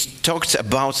 It talked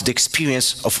about the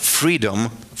experience of freedom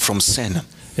from sin.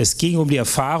 Es ging um die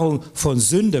Erfahrung, von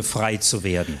Sünde frei zu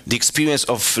werden. The experience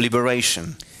of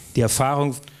liberation. die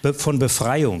Erfahrung von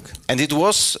Befreiung. And it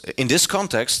was in this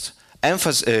context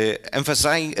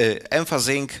emphasizing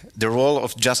the role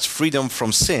of just freedom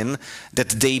from sin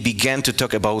that they began to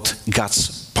talk about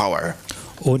God's power.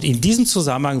 Und in diesem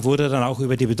Zusammenhang wurde dann auch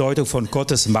über die Bedeutung von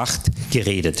Gottes Macht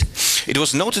geredet. It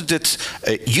was noted that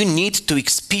you need to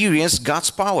experience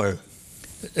God's power.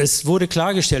 Es wurde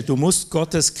klargestellt, du musst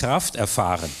Gottes Kraft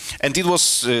erfahren. And it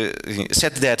was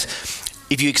said that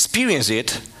if you experience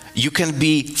it, you can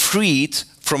be freed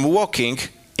from walking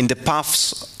in the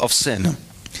paths of sin.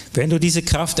 Wenn du diese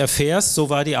Kraft erfährst, so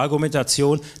war die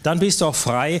Argumentation, dann bist du auch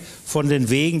frei von den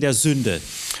Wegen der Sünde.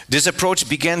 This approach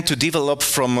began to develop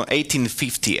from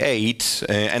 1858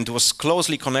 and was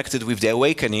closely connected with the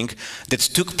awakening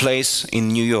that took place in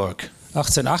New York.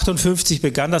 1858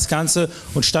 begann das Ganze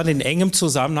und stand in engem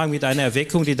Zusammenhang mit einer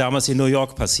Erweckung, die damals in New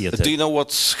York passierte. Do you know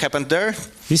what happened there?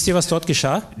 Wisst ihr, was dort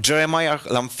geschah? Jeremiah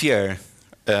Lamphere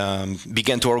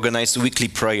began to organize weekly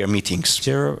prayer meetings.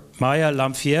 Jeremiah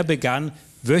Lamphere begann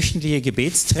wöchentliche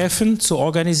Gebetstreffen zu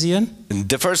organisieren.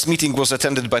 The first meeting was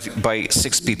attended by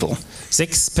 6 people.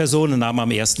 6 Personen nahmen am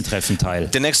ersten Treffen teil.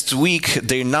 The next week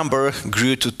their number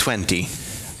grew to 20.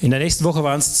 In der nächsten Woche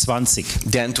waren es 20.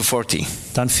 Then to 40.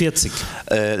 Dann 40.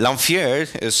 Lamphere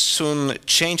soon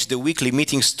changed the weekly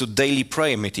meetings to daily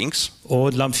prayer meetings.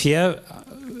 Und Lamphere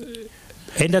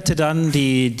änderte dann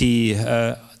die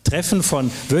Treffen von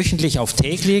wöchentlich auf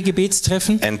tägliche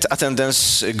Gebetstreffen. And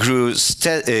attendance grew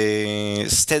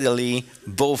steadily,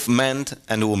 both men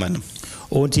and women.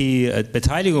 Und die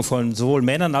Beteiligung von sowohl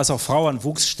Männern als auch Frauen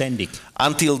wuchs ständig.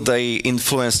 Until they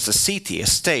influenced the city, a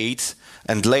state,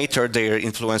 and later their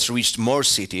influence reached more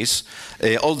cities,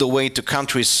 all the way to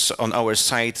countries on our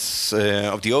side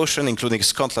of the ocean, including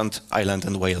Scotland, Ireland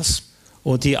and Wales.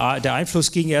 Und der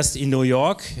Einfluss ging erst in New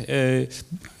York,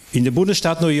 in den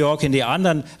Bundesstaat New York, in die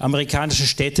anderen amerikanischen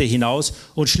Städte hinaus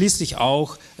und schließlich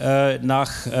auch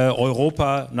nach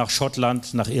Europa, nach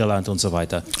Schottland, nach Irland und so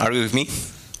weiter. Are you with me?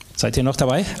 Seid ihr noch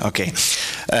dabei? Okay.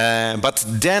 But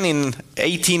then in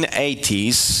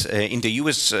 1880s in the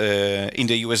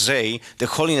USA, the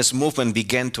holiness movement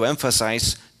began to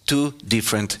emphasize 2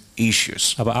 different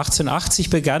issues. Aber 1880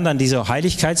 begann dann diese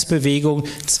Heiligkeitsbewegung,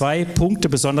 2 Punkte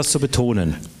besonders zu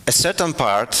betonen. A certain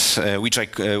part, which I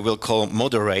will call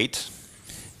moderate,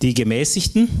 die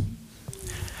Gemäßigten,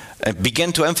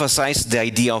 began to emphasize the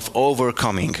idea of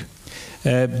overcoming.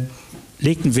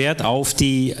 Legten Wert auf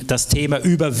das Thema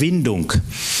Überwindung.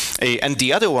 And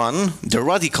the other one, the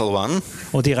radical one,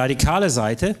 und die radikale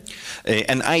Seite,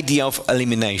 an idea of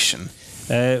elimination.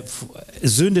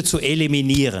 Sünde zu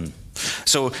eliminieren.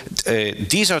 So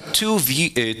these are two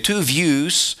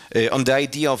views on the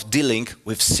idea of dealing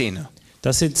with sin.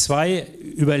 Das sind 2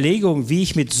 Überlegungen, wie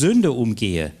ich mit Sünde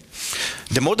umgehe.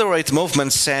 The moderate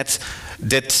movement said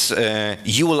that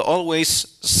you will always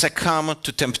succumb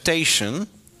to temptation.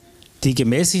 Die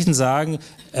Gemäßigten sagen,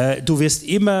 du wirst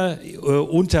immer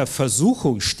unter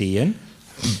Versuchung stehen.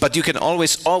 But you can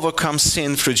always overcome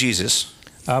sin through Jesus.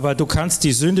 Aber du kannst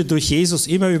die Sünde durch Jesus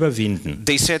immer überwinden.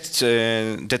 They said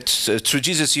that through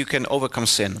Jesus you can overcome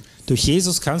sin. Durch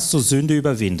Jesus kannst du Sünde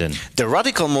überwinden. The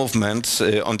radical movement,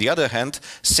 on the other hand,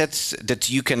 said that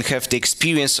you can have the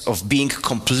experience of being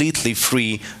completely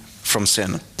free from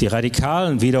sin. Die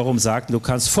Radikalen wiederum sagten, du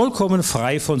kannst vollkommen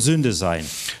frei von Sünde sein.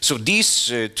 So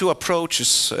these 2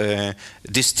 approaches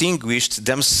distinguished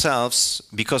themselves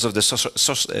because of the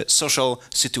social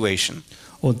situation.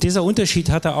 Und dieser Unterschied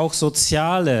hatte auch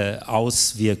soziale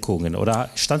Auswirkungen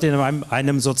oder stand in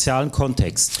einem sozialen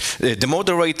Kontext. The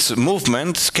moderate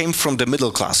movement came from the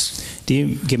middle class.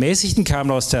 Die Gemäßigten kamen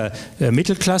aus der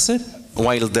Mittelklasse.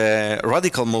 While the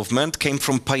radical movement came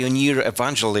from pioneer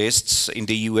evangelists in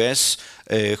the US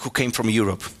who came from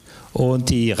Europe. Und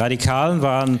die Radikalen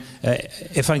waren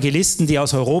Evangelisten, die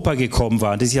aus Europa gekommen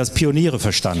waren, die sich als Pioniere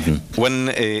verstanden. When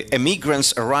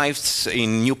immigrants arrived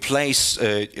in new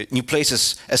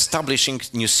places, establishing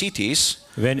new cities,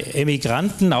 wenn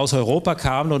Emigranten aus Europa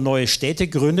kamen und neue Städte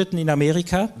gründeten in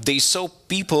Amerika, they saw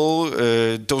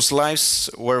people, those lives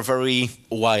were very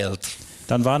wild.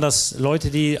 Dann waren das Leute,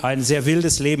 die ein sehr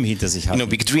wildes Leben hinter sich hatten.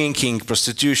 Big drinking,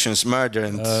 prostitutions, murder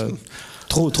and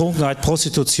Trunkenheit,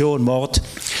 Prostitution, Mord.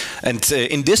 And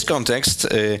in this context,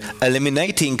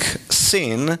 eliminating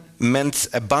sin meant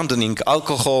abandoning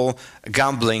alcohol,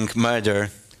 gambling, murder.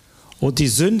 Und die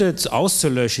Sünde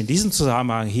auszulöschen, in diesem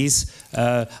Zusammenhang hieß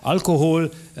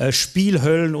Alkohol,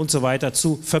 Spielhöllen und so weiter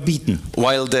zu verbieten.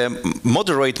 While the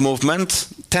moderate movement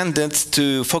tended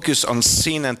to focus on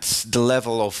sin at the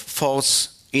level of false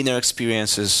inner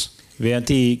experiences. Während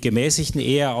die Gemäßigten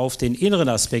eher auf den inneren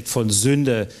Aspekt von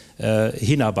Sünde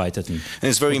hinarbeiteten and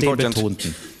it's very und den important.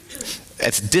 betonten.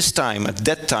 at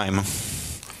that time,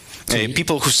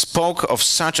 people who spoke of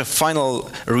such a final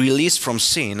release from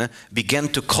sin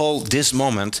began to call this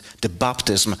moment the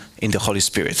baptism in the Holy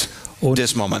Spirit.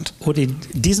 This moment. Und in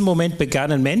diesem Moment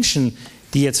begannen Menschen,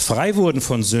 die jetzt frei wurden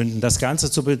von Sünden, das Ganze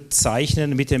zu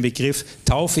bezeichnen mit dem Begriff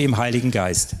Taufe im Heiligen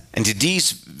Geist. And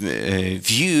these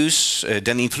views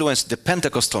then influenced the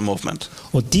Pentecostal movement.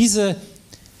 Und diese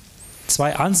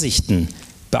zwei Ansichten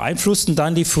beeinflussten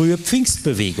dann die frühe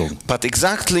Pfingstbewegung. But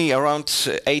exactly around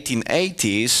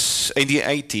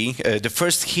 1880, the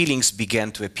first healings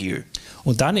began to appear.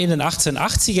 Und dann in den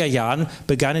 1880er Jahren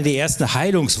begannen die ersten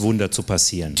Heilungswunder zu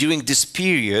passieren. During this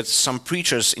period, some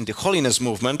preachers in the holiness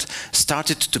movement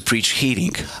started to preach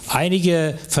healing.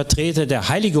 Einige Vertreter der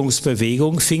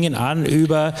Heiligungsbewegung fingen an,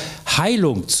 über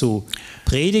Heilung zu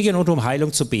predigen und um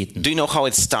Heilung zu beten. Do you know how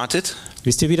it started?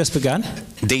 Wisst ihr, wie das begann?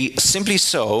 They simply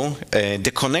saw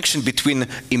the connection between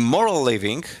immoral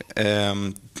living,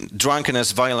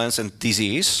 drunkenness, violence and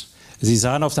disease. Sie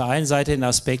sahen auf der einen Seite den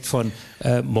Aspekt von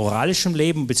moralischem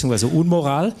Leben bzw.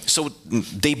 Unmoral. So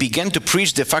they began to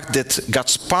preach the fact that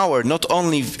God's power not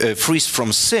only frees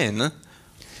from sin,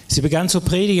 Sie begannen zu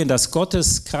predigen, dass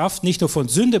Gottes Kraft nicht nur von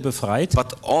Sünde befreit, but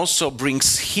also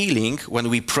brings healing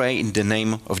when we pray in the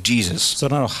name of Jesus.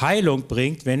 sondern auch Heilung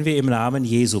bringt, wenn wir im Namen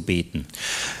Jesu beten.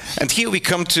 And here we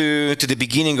come to the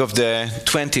beginning of the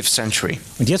 20th century.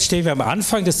 Und jetzt stehen wir am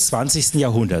Anfang des 20.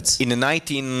 Jahrhunderts. In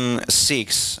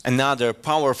 1906, another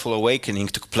powerful awakening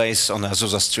took place on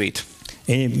Azusa Street.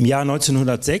 Im Jahr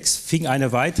 1906 fing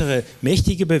eine weitere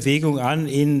mächtige Bewegung an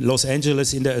in Los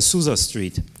Angeles in der Azusa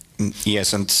Street.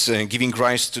 Yes, and giving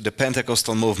rise to the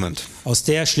Pentecostal movement. Aus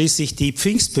der schließlich die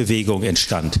Pfingstbewegung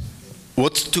entstand.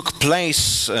 What took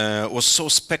place was so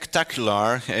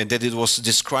spectacular that it was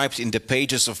described in the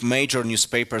pages of major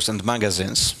newspapers and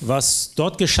magazines. Was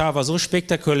dort geschah, war so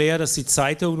spektakulär, dass die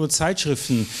Zeitungen und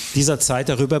Zeitschriften dieser Zeit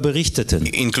darüber berichteten.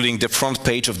 Including the front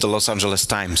page of the Los Angeles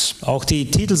Times. Auch die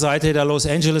Titelseite der Los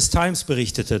Angeles Times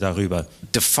berichtete darüber.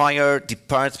 The fire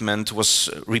department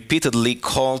was repeatedly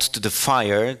called to the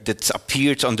fire that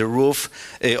appeared on the roof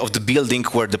of the building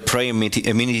where the prayer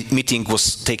meeting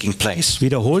was taking place.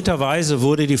 Wiederholterweise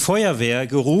wurde die Feuerwehr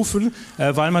gerufen,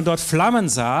 weil man dort Flammen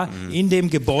sah in dem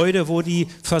Gebäude, wo die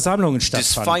Versammlungen This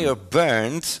stattfanden. fire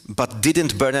burned, but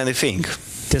didn't burn anything.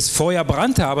 Das Feuer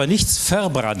brannte, aber nichts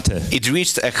verbrannte. It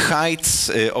reached a height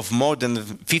of more than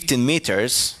 15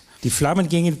 meters, Die Flammen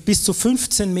gingen bis zu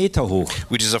 15 Meter hoch.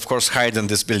 which is of course higher than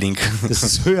this building. Das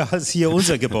ist höher als hier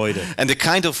unser Gebäude. And a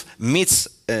kind of mist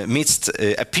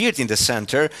appeared in the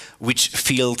center, which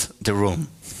filled the room.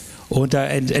 Und da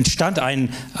entstand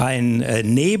ein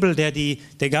Nebel, der den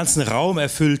ganzen Raum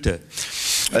erfüllte.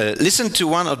 Listen to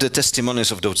one of the testimonies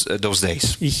of those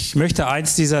days. Ich möchte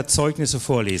eins dieser Zeugnisse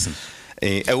vorlesen.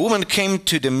 A woman came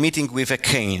to the meeting with a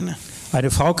cane. Eine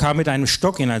Frau kam mit einem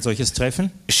Stock in ein solches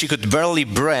Treffen. She could barely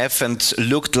breathe and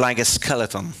looked like a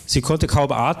skeleton. Sie konnte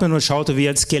kaum atmen und schaute wie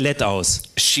ein Skelett aus.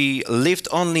 She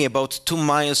lived only about 2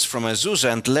 miles from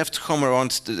Azusa and left home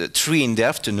around 3 in the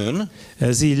afternoon.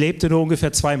 Sie lebte nur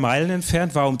ungefähr 2 Meilen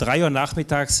entfernt, war um 3 Uhr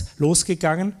nachmittags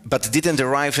losgegangen But didn't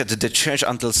arrive at the church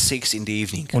until 6 in the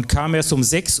evening. und kam erst um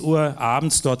 6 Uhr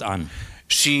abends dort an.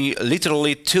 She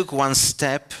literally took one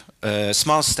step,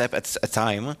 small step at a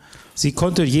time, Sie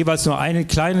konnte jeweils nur einen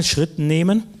kleinen Schritt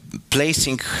nehmen,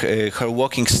 placing her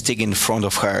walking stick in front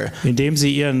of her, indem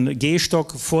sie ihren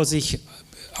Gehstock vor sich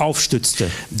aufstützte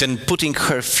then putting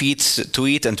her feet to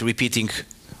it and repeating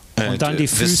und dann die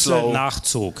Füße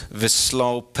nachzog. the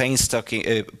slow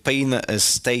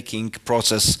painstaking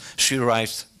process. She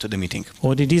arrived to the meeting.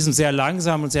 Und in diesem sehr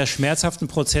langsamen und sehr schmerzhaften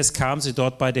Prozess kam sie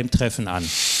dort bei dem Treffen an.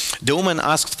 The woman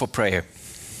asked for prayer.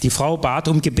 Die Frau bat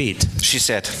um Gebet She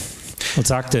said, und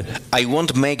sagte, I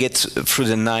won't make it through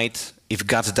the night if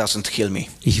God doesn't heal me.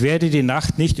 ich werde die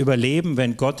Nacht nicht überleben,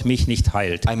 wenn Gott mich nicht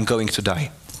heilt. I'm going to die.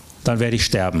 Dann werde ich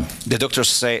sterben. The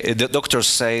doctors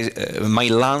say my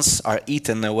lungs are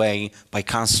eaten away by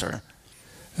cancer,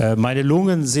 Meine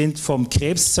Lungen sind vom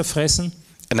Krebs zerfressen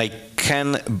and I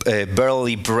can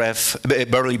barely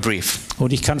breathe.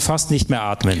 und ich kann fast nicht mehr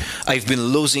atmen. I've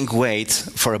been losing weight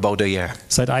for about a year.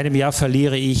 Seit einem Jahr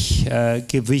verliere ich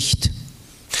Gewicht.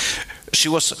 She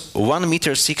was 1.60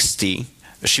 meter.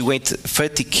 She weighed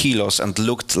 30 kilos and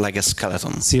looked like a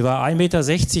skeleton. Sie war 1,60 Meter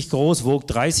groß, wog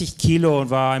 30 Kilo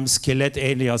und war einem Skelett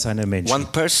ähnlich als einem Menschen. One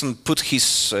person put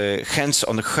his hands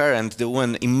on her and the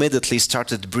woman immediately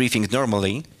started breathing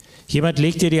normally. Jemand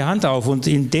legte ihr die Hand auf und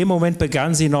in dem Moment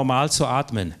begann sie normal zu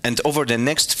atmen. And over the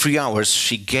next 3 hours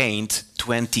she gained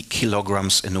 20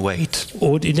 kilograms in weight.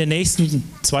 Und in den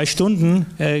nächsten 2 Stunden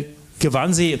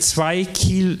gewann sie 20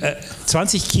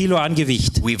 Kilo an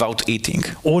Gewicht, without eating.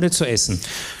 ohne zu essen.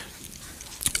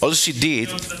 All she did,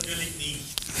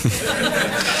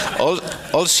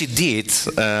 all she did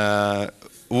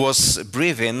was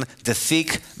breathing the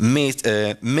thick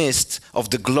mist of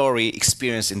the glory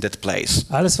experienced in that place.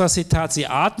 Alles, was sie tat, sie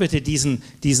atmete diesen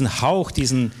Hauch,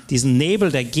 diesen Nebel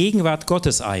der Gegenwart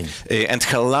Gottes ein.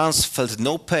 And her lungs felt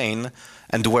no pain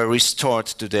and were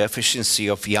restored to the efficiency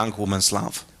of young woman's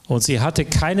love. Und sie hatte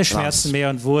keine Schmerzen mehr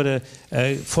und wurde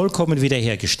vollkommen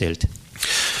wiederhergestellt.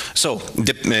 So,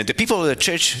 the people of the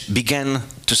church began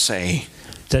to say,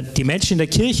 Die Menschen in der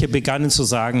Kirche begannen zu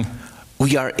sagen,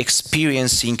 we are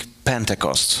experiencing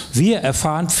Pentecost. wir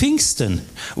erfahren Pfingsten.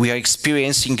 We are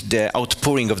experiencing the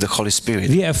outpouring of the Holy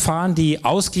Spirit. Wir erfahren die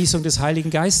Ausgießung des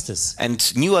Heiligen Geistes.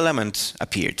 And new element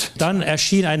appeared, Dann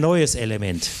erschien ein neues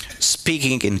Element,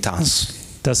 speaking in tongues.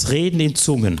 das Reden in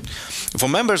Zungen. For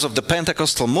members of the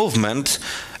Pentecostal movement,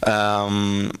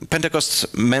 Pentecost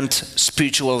meant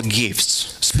spiritual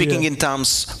gifts, speaking in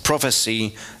tongues,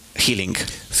 prophecy, healing.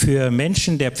 Für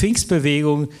Menschen der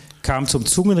Pfingstbewegung kam zum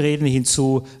Zungenreden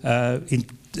hinzu,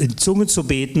 in Zungen zu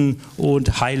beten und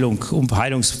um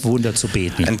Heilungswunder zu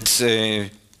beten. And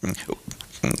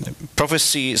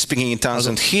prophecy, speaking in tongues,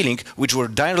 and healing, which were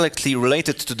directly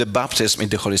related to the baptism in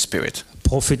the Holy Spirit.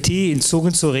 Prophetie, in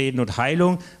Zungen zu reden und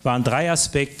Heilung waren 3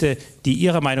 Aspekte, die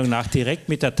ihrer Meinung nach direkt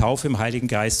mit der Taufe im Heiligen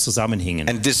Geist zusammenhingen.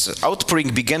 And this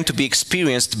outpouring began to be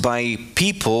experienced by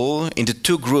people in the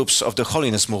 2 groups of the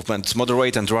holiness movement,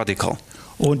 moderate and radical.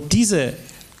 Und diese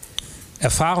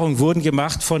Erfahrungen wurden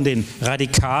gemacht von den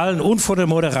Radikalen und von den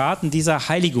Moderaten dieser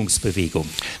Heiligungsbewegung.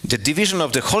 The division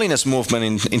of the holiness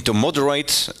movement into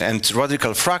moderate and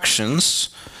radical fractions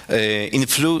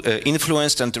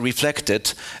influenced and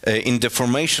reflected in the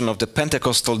formation of the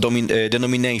Pentecostal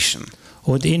denomination.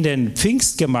 Und in den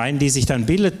Pfingstgemeinden, die sich dann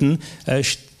bildeten,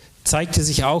 zeigte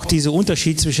sich auch dieser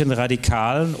Unterschied zwischen den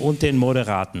Radikalen und den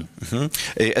Moderaten.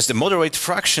 As the moderate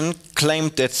fraction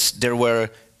claimed that there were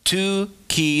 2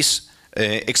 keys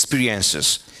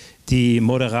experiences. Die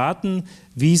Moderaten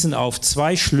wiesen auf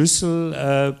 2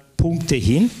 Schlüsselpunkte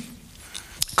hin.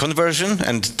 Conversion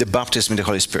and the baptism in the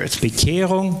Holy Spirit.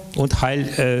 Bekehrung und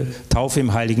Taufe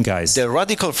im Heiligen Geist. The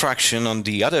radical fraction, on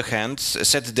the other hand,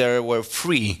 said there were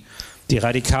 3. Die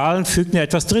Radikalen fügten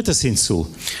etwas Drittes hinzu.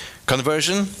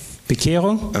 Conversion,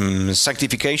 Bekehrung,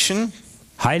 sanctification,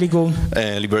 Heiligung,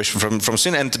 liberation from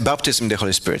sin, and baptism in the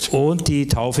Holy Spirit. und die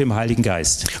Taufe im Heiligen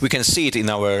Geist. We can see it in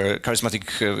our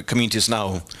charismatic communities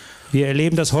now. Wir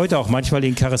erleben das heute auch manchmal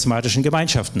in charismatischen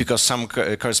Gemeinschaften. Because some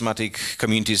charismatic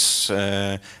communities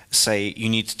say you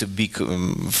need to be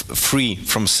free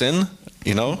from sin,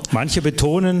 you know, Manche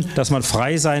betonen, dass man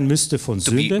frei sein müsste von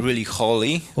to be Sünde, really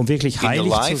holy, um wirklich in your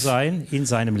heilig zu life. sein in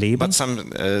seinem Leben. But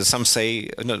some say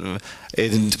no,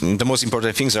 the most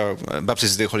important things are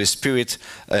baptism in the Holy Spirit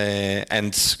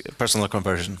and personal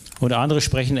conversion. Und andere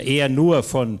sprechen eher nur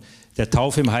von der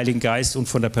Taufe im Heiligen Geist und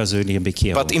von der persönlichen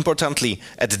Bekehrung. But importantly,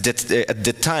 at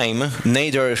the time,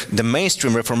 neither the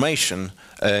mainstream Reformation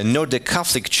nor the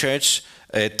Catholic Church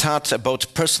taught about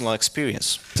personal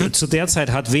experience. Zu der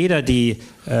Zeit hat weder die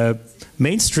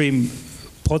Mainstream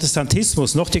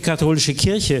Protestantismus noch die katholische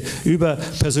Kirche über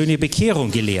persönliche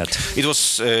Bekehrung gelehrt. It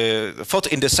was thought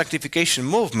in the sanctification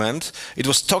movement. It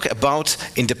was talked about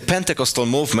in the Pentecostal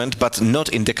movement, but not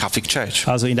in the Catholic Church.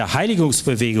 Also in der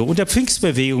Heiligungsbewegung und der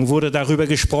Pfingstbewegung wurde darüber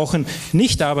gesprochen,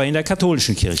 nicht aber in der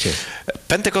katholischen Kirche.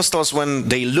 Pentecostals, when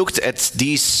they looked at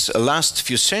these last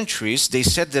few centuries, they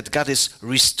said that God is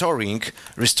restoring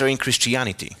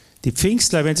Christianity. Die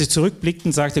Pfingstler, wenn sie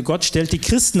zurückblickten, sagte Gott stellt die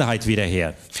Christenheit wieder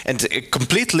her. And a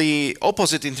completely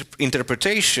opposite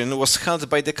interpretation was held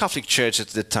by the Catholic Church at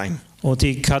the time. Und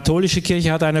die katholische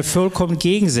Kirche hat eine vollkommen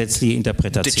gegensätzliche The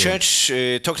Interpretation. church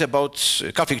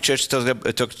Catholic Church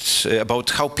talked about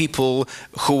how people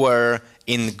who were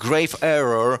in grave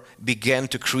error began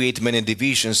to create many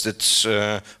divisions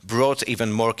that brought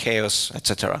even more chaos,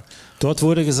 etc. Dort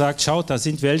wurde gesagt, schaut, da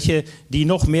sind welche, die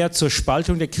noch mehr zur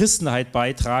Spaltung der Christenheit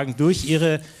beitragen durch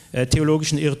ihre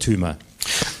theologischen Irrtümer.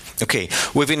 Okay,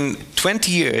 within 20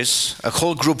 years, a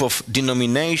whole group of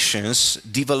denominations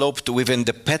developed within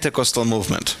the Pentecostal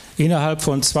movement. Innerhalb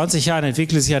von 20 Jahren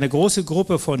entwickelte sich eine große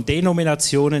Gruppe von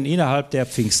Denominationen innerhalb der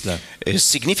Pfingstler.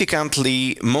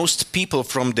 Significantly, most people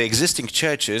from the existing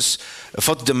churches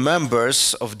thought the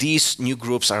members of these new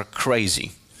groups are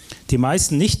crazy. Die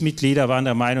meisten Nichtmitglieder waren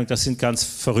der Meinung, das sind ganz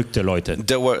verrückte Leute.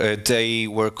 They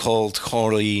were called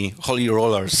holy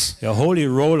rollers. Ja, Holy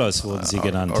Rollers wurden sie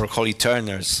genannt. Or holy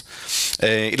turners.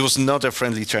 It was not a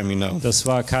friendly term, you know. Das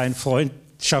war kein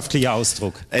freundschaftlicher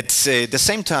Ausdruck. At the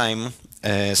same time,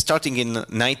 starting in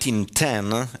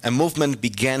 1910, a movement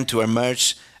began to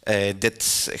emerge that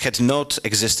had not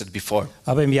existed before.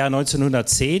 Aber im Jahr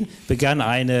 1910 begann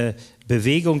eine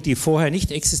Bewegung, die vorher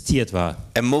nicht existiert war.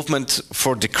 A movement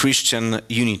for the Christian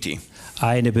unity.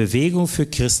 Eine Bewegung für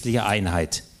christliche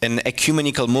Einheit. An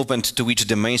ecumenical movement to which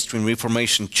the mainstream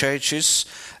Reformation churches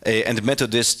and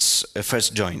Methodists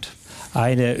first joined.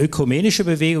 Eine ökumenische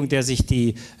Bewegung, der sich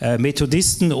die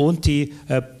Methodisten und die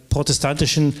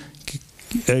protestantischen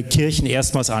Kirchen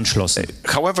erstmals anschlossen.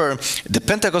 However, the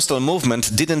Pentecostal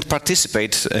movement didn't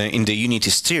participate in the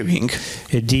unity steering.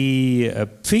 Die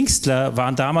Pfingstler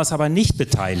waren damals aber nicht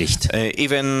beteiligt.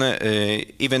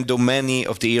 Even though many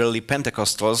of the early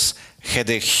Pentecostals had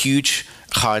a huge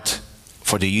heart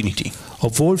for the unity.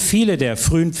 Obwohl viele der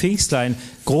frühen Pfingstler ein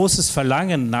großes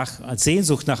Verlangen nach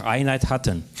Sehnsucht nach Einheit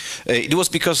hatten. It was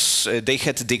because they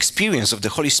had the experience of the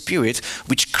Holy Spirit,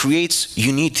 which creates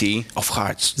unity of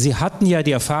hearts. Sie hatten ja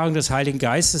die Erfahrung des Heiligen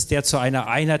Geistes, der zu einer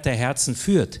Einheit der Herzen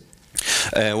führt.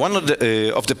 One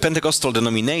of the Pentecostal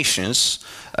denominations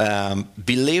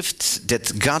believed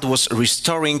that God was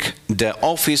restoring the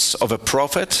office of a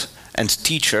prophet and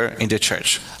teacher in the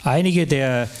church. Einige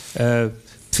der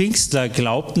Pfingstler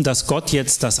glaubten, dass Gott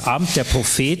jetzt das Amt der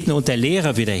Propheten und der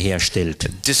Lehrer wiederherstellt.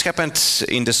 This happened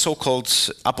in the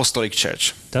so-called Apostolic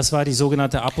Church. Das war die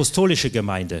sogenannte apostolische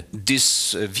Gemeinde.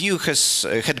 This view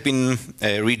had been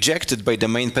rejected by the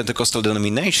main Pentecostal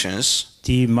denominations.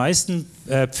 Die meisten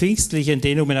pfingstlichen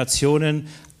Denominationen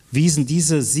wiesen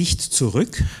diese Sicht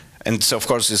zurück. And so of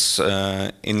course is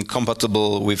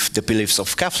incompatible with the beliefs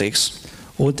of Catholics.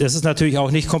 Und es ist natürlich auch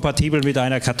nicht kompatibel mit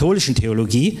einer katholischen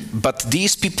Theologie. But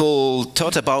these people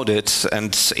thought about it,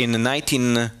 and in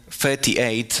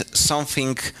 1938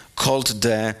 something called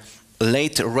the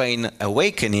Late Rain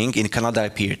Awakening in Canada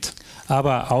appeared.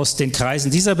 Aber aus den Kreisen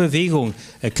dieser Bewegung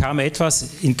kam etwas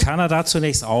in Kanada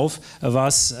zunächst auf,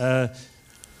 was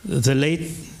Latter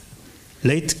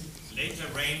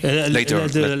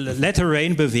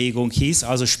Rain Bewegung hieß,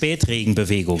 also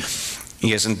Spätregenbewegung.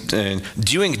 Yes, and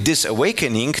during this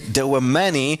awakening, there were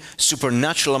many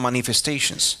supernatural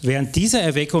manifestations. Während dieser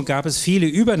Erweckung gab es viele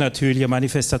übernatürliche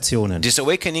Manifestationen. This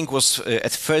awakening was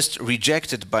at first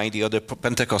rejected by the other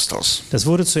Pentecostals. Das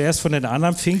wurde zuerst von den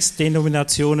anderen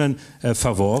Pfingstdenominationen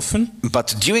verworfen.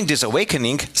 But during this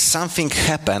awakening, something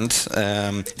happened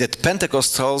that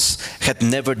Pentecostals had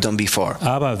never done before.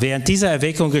 Aber während dieser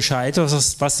Erweckung geschah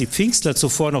etwas, was die Pfingstler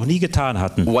zuvor noch nie getan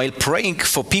hatten. While praying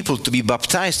for people to be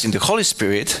baptized in the Holy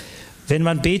Spirit, wenn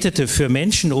man betete für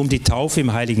Menschen um die Taufe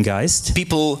im Heiligen Geist,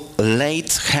 people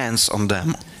laid hands on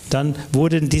them. Dann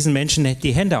wurden diesen Menschen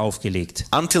die Hände aufgelegt.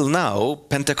 Until now,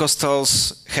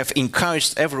 Pentecostals have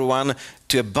encouraged everyone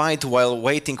to abide while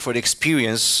waiting for the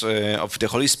experience of the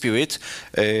Holy Spirit,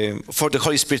 for the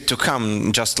Holy Spirit to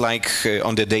come, just like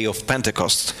on the day of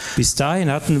Pentecost. Bis dahin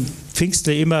hatten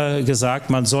Pfingstler immer gesagt,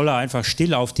 man solle einfach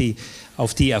still auf die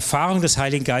Erfahrung des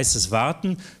Heiligen Geistes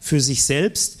warten, für sich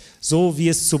selbst, so wie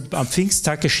es am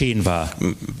Pfingsttag geschehen war.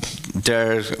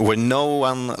 There were no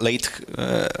one laid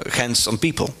hands on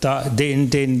people.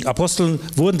 Den Aposteln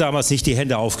wurden damals nicht die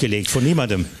Hände aufgelegt, von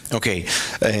niemandem. Okay.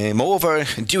 Moreover,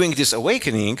 during this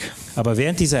awakening, aber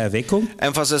während dieser Erweckung,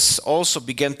 emphasis also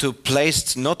began to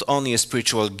place not only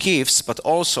spiritual gifts, but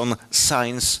also on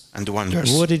signs and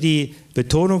wonders. Wurde die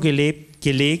Betonung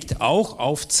gelegt auch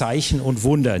auf Zeichen und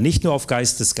Wunder, nicht nur auf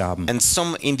Geistesgaben. And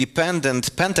some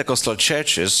independent Pentecostal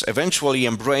churches eventually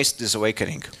embraced this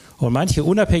awakening. Und manche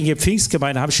unabhängige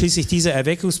Pfingstgemeinden haben schließlich diese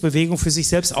Erweckungsbewegung für sich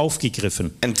selbst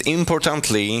aufgegriffen. And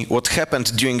importantly, what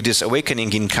happened during this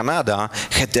awakening in Canada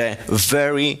had a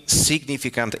very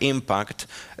significant impact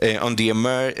on the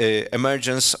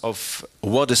emergence of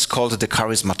what is called the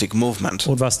charismatic movement.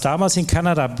 Und was damals in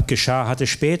Kanada geschah, hatte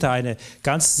später eine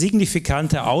ganz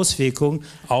signifikante Auswirkung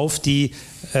auf die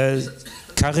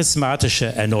charismatische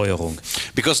Erneuerung.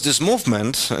 Because this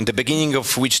movement, the beginning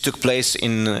of which took place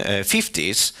in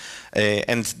 50s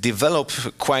and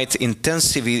developed quite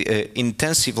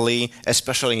intensively,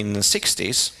 especially in the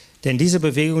 60s. Denn diese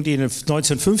Bewegung, die in den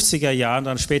 1950er Jahren,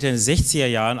 dann später in den 60er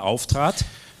Jahren auftrat,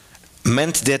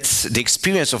 meant that the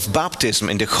experience of baptism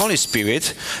in the Holy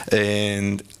Spirit,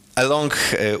 along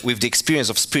with the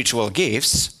experience of spiritual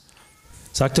gifts,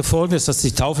 sagte Folgendes, dass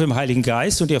die Taufe im Heiligen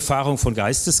Geist und die Erfahrung von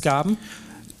Geistesgaben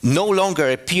no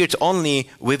longer appeared only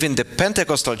within the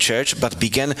Pentecostal church, but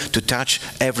began to touch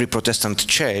every Protestant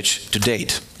church to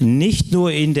date. Nicht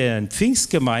nur in den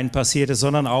Pfingstgemeinden passierte,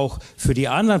 sondern auch für die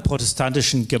anderen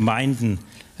protestantischen Gemeinden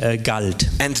galt.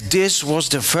 And this was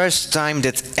the first time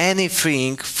that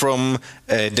anything from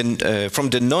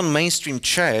the non-mainstream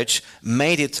church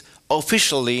made it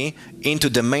officially into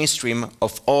the mainstream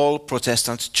of all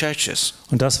Protestant churches.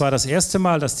 Und das war das erste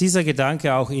Mal, dass dieser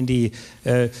Gedanke auch in die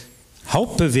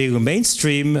Hauptbewegung,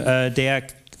 Mainstream der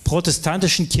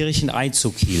protestantischen Kirchen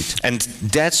Einzug hielt. And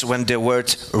that's when the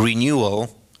word renewal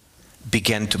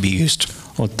began to be used.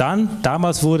 Und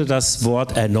damals wurde das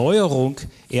Wort Erneuerung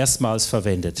erstmals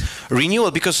verwendet.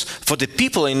 Renewal, because for the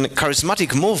people in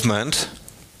charismatic movement,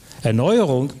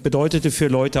 Erneuerung bedeutete für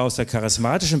Leute aus der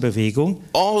charismatischen Bewegung,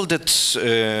 all that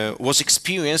was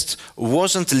experienced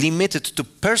wasn't limited to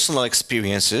personal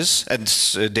experiences at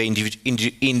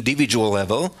the individual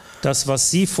level. das, was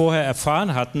sie vorher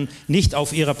erfahren hatten, nicht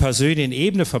auf ihrer persönlichen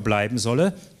Ebene verbleiben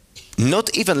solle,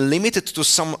 Not even limited to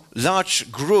some large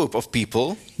group of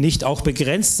people, nicht auch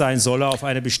begrenzt sein solle auf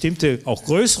eine bestimmte, auch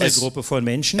größere Gruppe von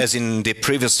Menschen, as in the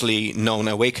previously known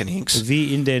awakenings,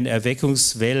 wie in den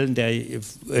Erweckungswellen der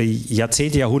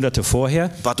Jahrzehnte, Jahrhunderte vorher,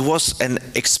 but was an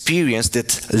experience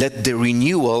that led the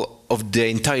renewal of the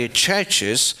entire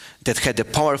churches that had a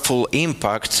powerful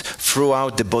impact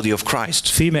throughout the body of Christ.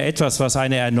 vielmehr etwas, was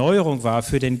eine Erneuerung war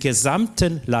für den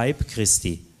gesamten Leib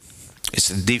Christi. It's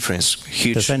a difference,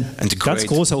 huge Das ist ein and ganz great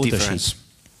großer difference.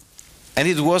 And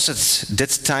it was at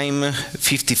that time,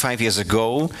 55 years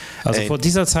ago, Also vor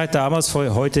dieser Zeit damals,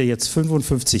 vor heute jetzt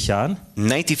 55 Jahren,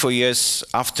 94 years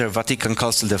after Vatican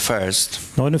Council I,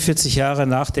 49 Jahre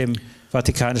nach dem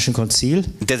Vatikanischen Konzil,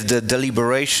 that the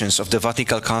deliberations of the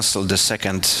Vatican Council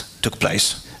II took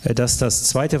place. dass das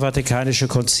Zweite Vatikanische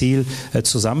Konzil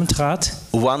zusammentrat.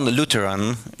 One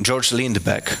Lutheran, George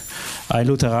Lindbeck, Ein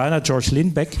Lutheraner, George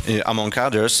Lindbeck, among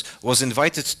others, was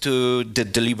invited to the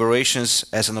deliberations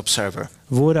as an observer.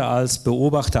 wurde als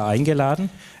Beobachter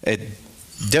eingeladen.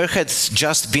 There had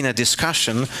just been a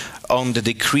discussion on the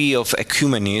decree of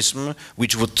ecumenism,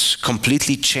 which would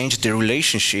completely change the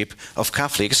relationship of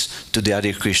Catholics to the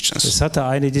other Christians. Es hatte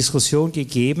eine Diskussion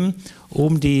gegeben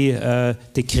um die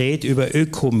Dekret über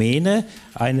Ökumene,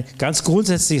 ein ganz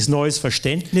grundsätzliches neues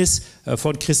Verständnis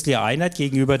von christlicher Einheit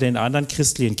gegenüber den anderen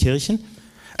christlichen Kirchen.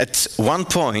 At one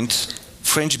point,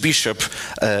 French Bishop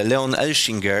Leon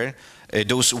Elschinger,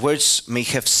 those words may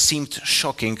have seemed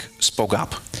shocking, spoke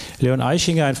up. Leon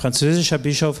Eichinger, ein französischer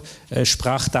Bischof,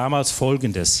 sprach damals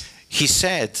Folgendes. He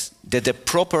said that the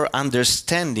proper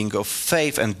understanding of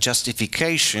faith and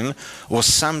justification was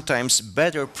sometimes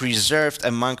better preserved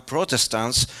among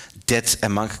Protestants than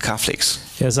among Catholics.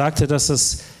 Er sagte, dass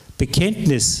das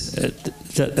Bekenntnis,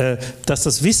 dass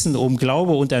das Wissen um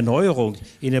Glaube und Erneuerung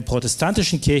in den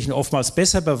protestantischen Kirchen oftmals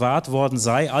besser bewahrt worden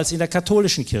sei als in der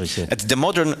katholischen Kirche. The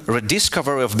modern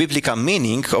rediscovery of biblical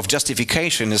meaning of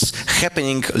justification is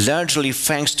happening largely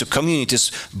thanks to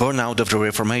communities born out of the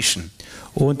Reformation.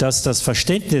 Und dass das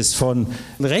Verständnis von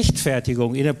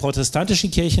Rechtfertigung in den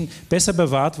protestantischen Kirchen besser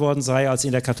bewahrt worden sei als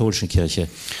in der katholischen Kirche.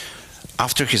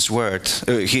 After his words,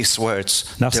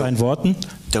 Nach seinen Worten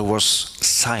there was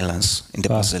silence in the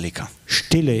basilica.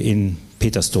 Stille in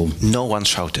Petersdom. No one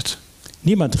shouted.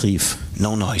 Niemand rief.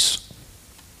 No noise.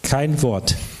 Kein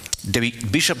Wort. The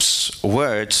bishop's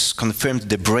words confirmed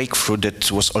the breakthrough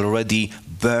that was already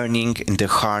burning in the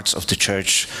hearts of the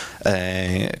church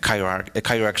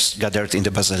hierarchs gathered in the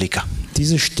basilica.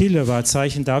 Diese Stille war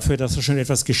Zeichen dafür, dass schon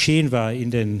etwas geschehen war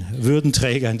in den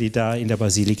Würdenträgern, die da in der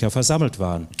Basilika versammelt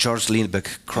waren. George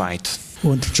Lindbeck cried.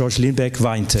 Und George Lindbeck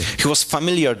weinte. He was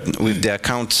familiar with the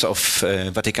accounts of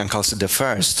Vatican Council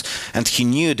I, and he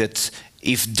knew that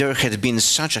if there had been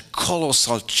such a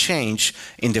colossal change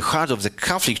in the heart of the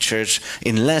Catholic Church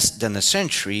in less than a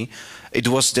century, it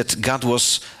was that God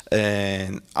was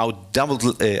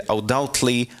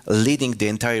undoubtedly leading the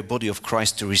entire body of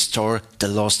Christ to restore the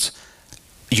lost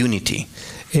unity.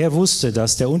 Er wusste,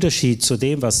 dass der Unterschied zu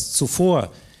dem, was zuvor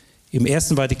im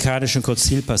Ersten Vatikanischen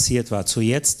Konzil passiert war, zu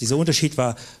jetzt, dieser Unterschied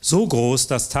war so groß,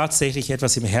 dass tatsächlich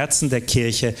etwas im Herzen der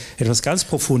Kirche, etwas ganz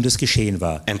Profundes geschehen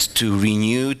war. And to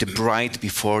renew the bride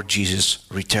before Jesus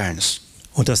returns.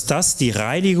 Und dass das die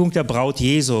Reinigung der Braut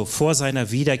Jesu vor seiner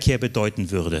Wiederkehr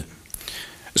bedeuten würde.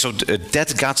 So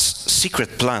that God's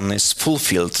secret plan is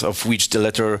fulfilled, of which the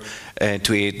letter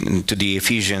to the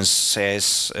Ephesians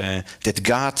says that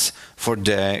God, for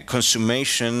the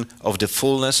consummation of the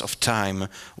fullness of time,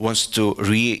 wants to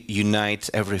reunite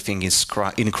everything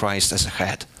in Christ as a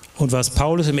head. Und was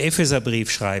Paulus im Epheserbrief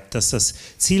schreibt, dass das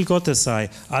Ziel Gottes sei,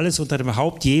 alles unter dem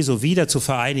Haupt Jesu wieder zu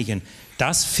vereinigen,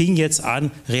 das fing jetzt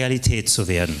an, Realität zu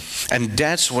werden. And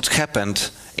that's what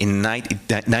happened in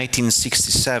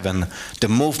 1967. The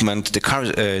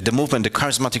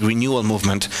charismatic renewal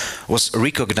movement, was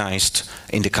recognized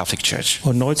in the Catholic Church.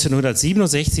 Und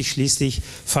 1967 schließlich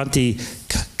fand die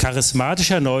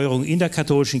charismatische Erneuerung in der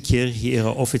katholischen Kirche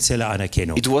ihre offizielle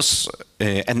Anerkennung. It was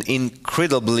an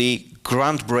incredibly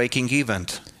groundbreaking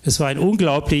event. Es war ein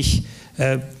unglaublich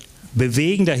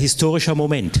bewegender historischer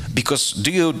Moment. Because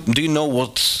do you know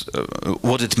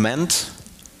what it meant?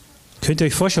 Könnt ihr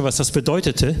euch vorstellen, was das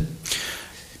bedeutete?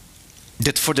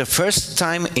 That for the first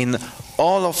time in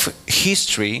all of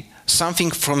history,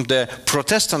 something from the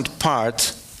Protestant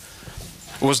part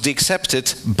was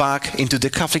accepted back into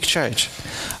the Catholic Church.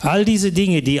 All diese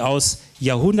Dinge, die aus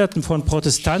Jahrhunderten von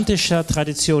protestantischer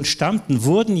Tradition stammten,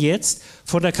 wurden jetzt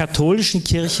von der katholischen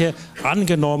Kirche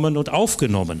angenommen und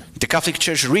aufgenommen. The Catholic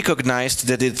Church recognized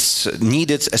that it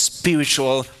needed a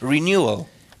spiritual renewal.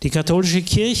 Die katholische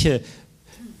Kirche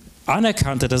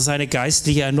anerkannte, dass es eine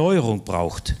geistliche Erneuerung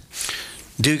braucht.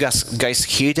 Do you guys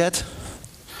hear that?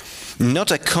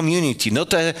 Not a community,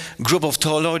 not a group of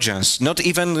theologians, not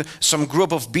even some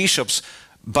group of bishops,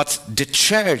 but the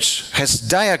church has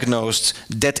diagnosed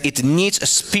that it needs a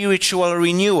spiritual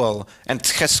renewal and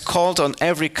has called on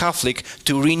every Catholic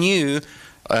to renew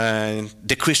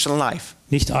the Christian life.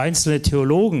 Nicht einzelne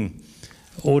Theologen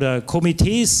oder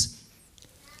Komitees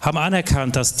haben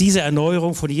anerkannt, dass diese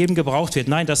Erneuerung von jedem gebraucht wird.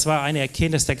 Nein, das war eine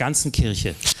Erkenntnis der ganzen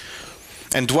Kirche.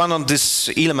 And one of these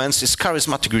elements is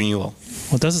charismatic renewal.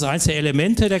 Und das ist eines der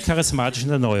Elemente der charismatischen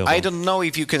Erneuerung. I don't know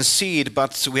if you can see it,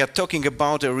 but we are talking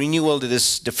about a renewal that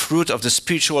is the fruit of the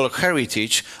spiritual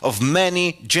heritage of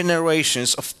many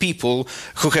generations of people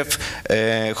who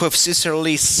have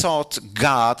sincerely sought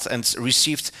God and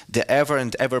received the ever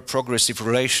and ever progressive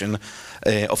relation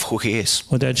of who He is.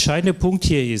 Und der entscheidende Punkt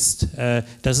hier ist,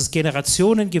 dass es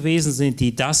Generationen gewesen sind,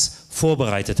 die das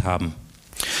vorbereitet haben.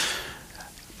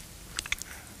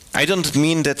 I don't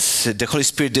mean that the Holy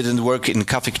Spirit didn't work in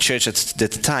Catholic Church at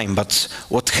that time, but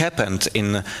what happened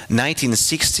in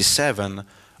 1967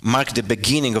 marked the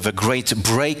beginning of a great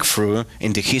breakthrough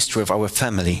in the history of our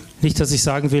family. Nicht, dass ich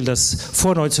sagen will, dass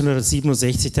vor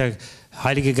 1967 der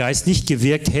Heilige Geist nicht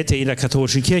gewirkt hätte in der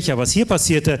katholischen Kirche, aber was hier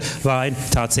passierte, war ein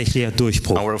tatsächlicher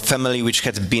Durchbruch. Our family, which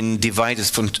had been divided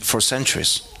for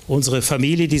centuries. Unsere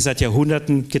Familie, die seit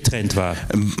Jahrhunderten getrennt war.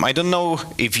 I don't know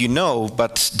if you know,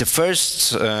 but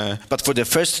for the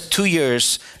first 2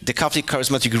 years, the Catholic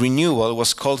charismatic renewal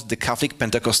was called the Catholic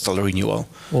Pentecostal renewal.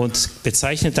 Und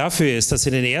bezeichnend dafür ist, dass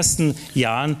in den ersten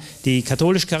Jahren die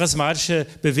katholisch-charismatische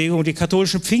Bewegung die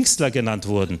katholischen Pfingstler genannt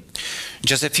wurden.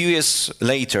 Just a few years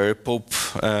later, Pope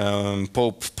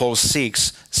Paul VI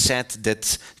said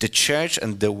that the Church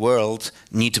and the world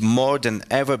need more than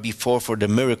ever before for the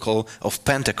miracle of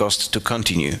Pentecost to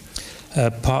continue.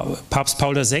 Papst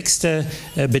Paul VI.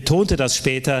 Betonte das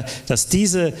später, dass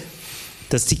die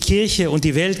Kirche und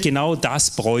die Welt genau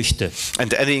das bräuchte.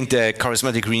 And adding the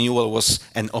charismatic renewal was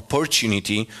an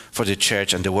opportunity for the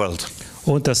Church and the world.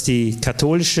 Und dass die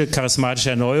katholische charismatische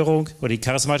Erneuerung oder die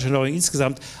charismatische Erneuerung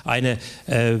insgesamt eine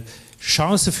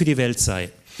Chance für die Welt sei.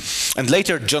 And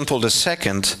later John Paul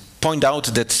II pointed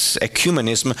out that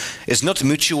ecumenism is not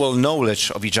mutual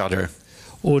knowledge of each other.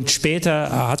 Und später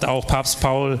hat auch Papst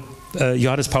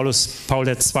Johannes Paul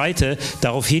II.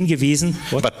 Darauf hingewiesen,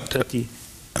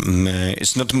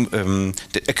 it's not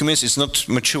the ecumenism is not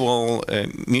mutual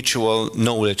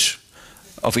knowledge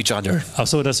of each other. Ach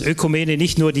so, dass Ökumene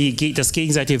nicht nur das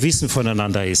gegenseitige Wissen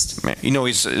voneinander ist. You know,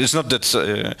 it's not that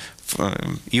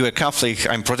you're a Catholic,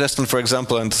 I'm Protestant, for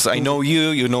example, and I know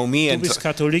you, you know me. Du bist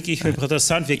Katholik, ich bin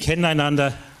Protestant, wir kennen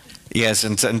einander. Yes,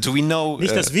 and we know.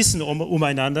 Nicht das Wissen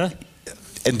umeinander.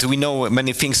 And we know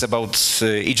many things about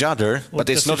each other, but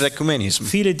it's not ecumenism.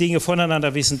 Viele Dinge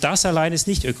voneinander wissen, das allein ist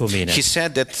nicht Ökumene. He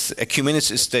said that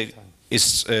ecumenism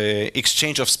is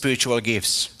exchange of spiritual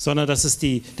gifts. Sondern dass es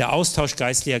der Austausch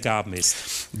geistlicher Gaben ist.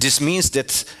 This means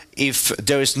that if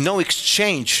there is no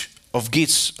exchange of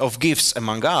gifts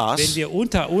among us, wenn wir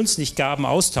unter uns nicht Gaben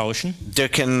austauschen, there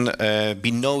can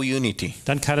be no unity.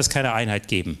 Dann kann es keine Einheit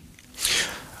geben.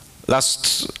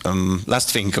 Last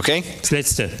thing, okay? Das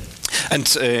Letzte.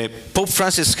 And Pope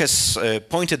Francis has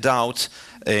pointed out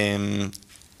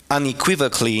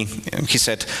unequivocally, he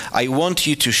said, I want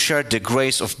you to share the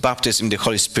grace of baptism in the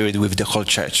Holy Spirit with the whole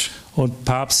church. Und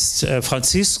Papst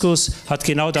Franziskus hat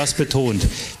genau das betont.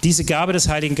 Diese Gabe des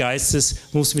Heiligen Geistes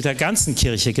muss mit der ganzen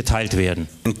Kirche geteilt werden.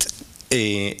 And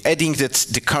adding that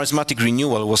the charismatic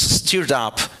renewal was stirred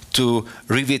up to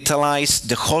revitalize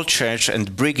the whole church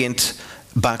and bring it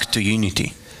back to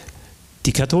unity.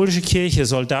 Die katholische Kirche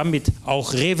soll damit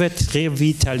auch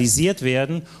revitalisiert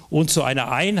werden und zu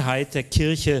einer Einheit der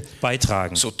Kirche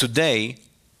beitragen. So today,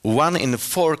 1 in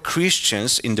 4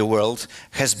 Christians in the world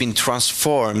has been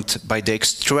transformed by the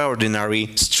extraordinary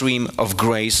stream of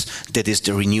grace that is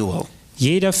the renewal.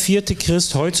 Jeder vierte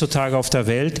Christ heutzutage auf der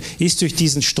Welt ist durch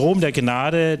diesen Strom der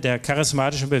Gnade der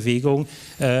charismatischen Bewegung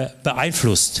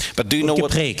beeinflusst But do you und know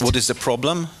geprägt. what is the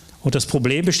problem? Und das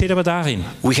Problem besteht aber darin,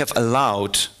 We have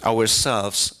allowed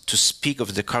ourselves to speak of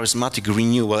the charismatic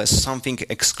renewal as something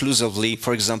exclusively,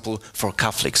 for example, for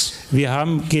Catholics. wir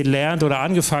haben gelernt oder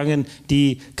angefangen,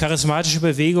 die charismatische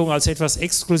Bewegung als etwas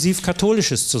exklusiv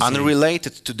Katholisches zu sehen.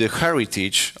 Unrelated to the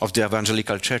heritage of the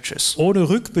evangelical churches. Ohne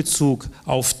Rückbezug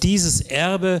auf dieses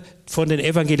Erbe von den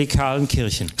evangelikalen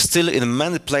Kirchen. Still, in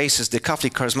many places, the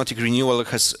Catholic charismatic renewal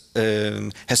has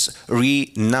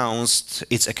renounced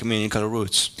its ecumenical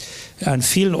roots. An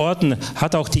vielen Orten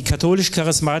hat auch die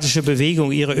katholisch-charismatische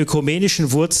Bewegung ihre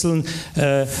ökumenischen Wurzeln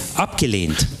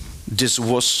abgelehnt,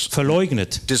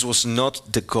 verleugnet. This was not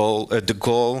the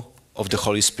goal of the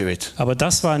Holy Spirit. Aber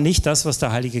das war nicht das, was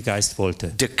der Heilige Geist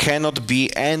wollte. There cannot be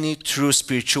any true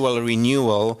spiritual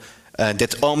renewal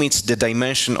that omits the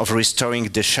dimension of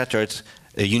restoring the shattered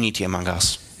unity among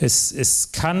us. Es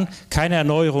kann keine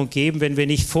Erneuerung geben, wenn wir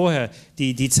nicht vorher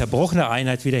die zerbrochene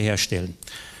Einheit wiederherstellen.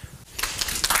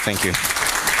 Thank you.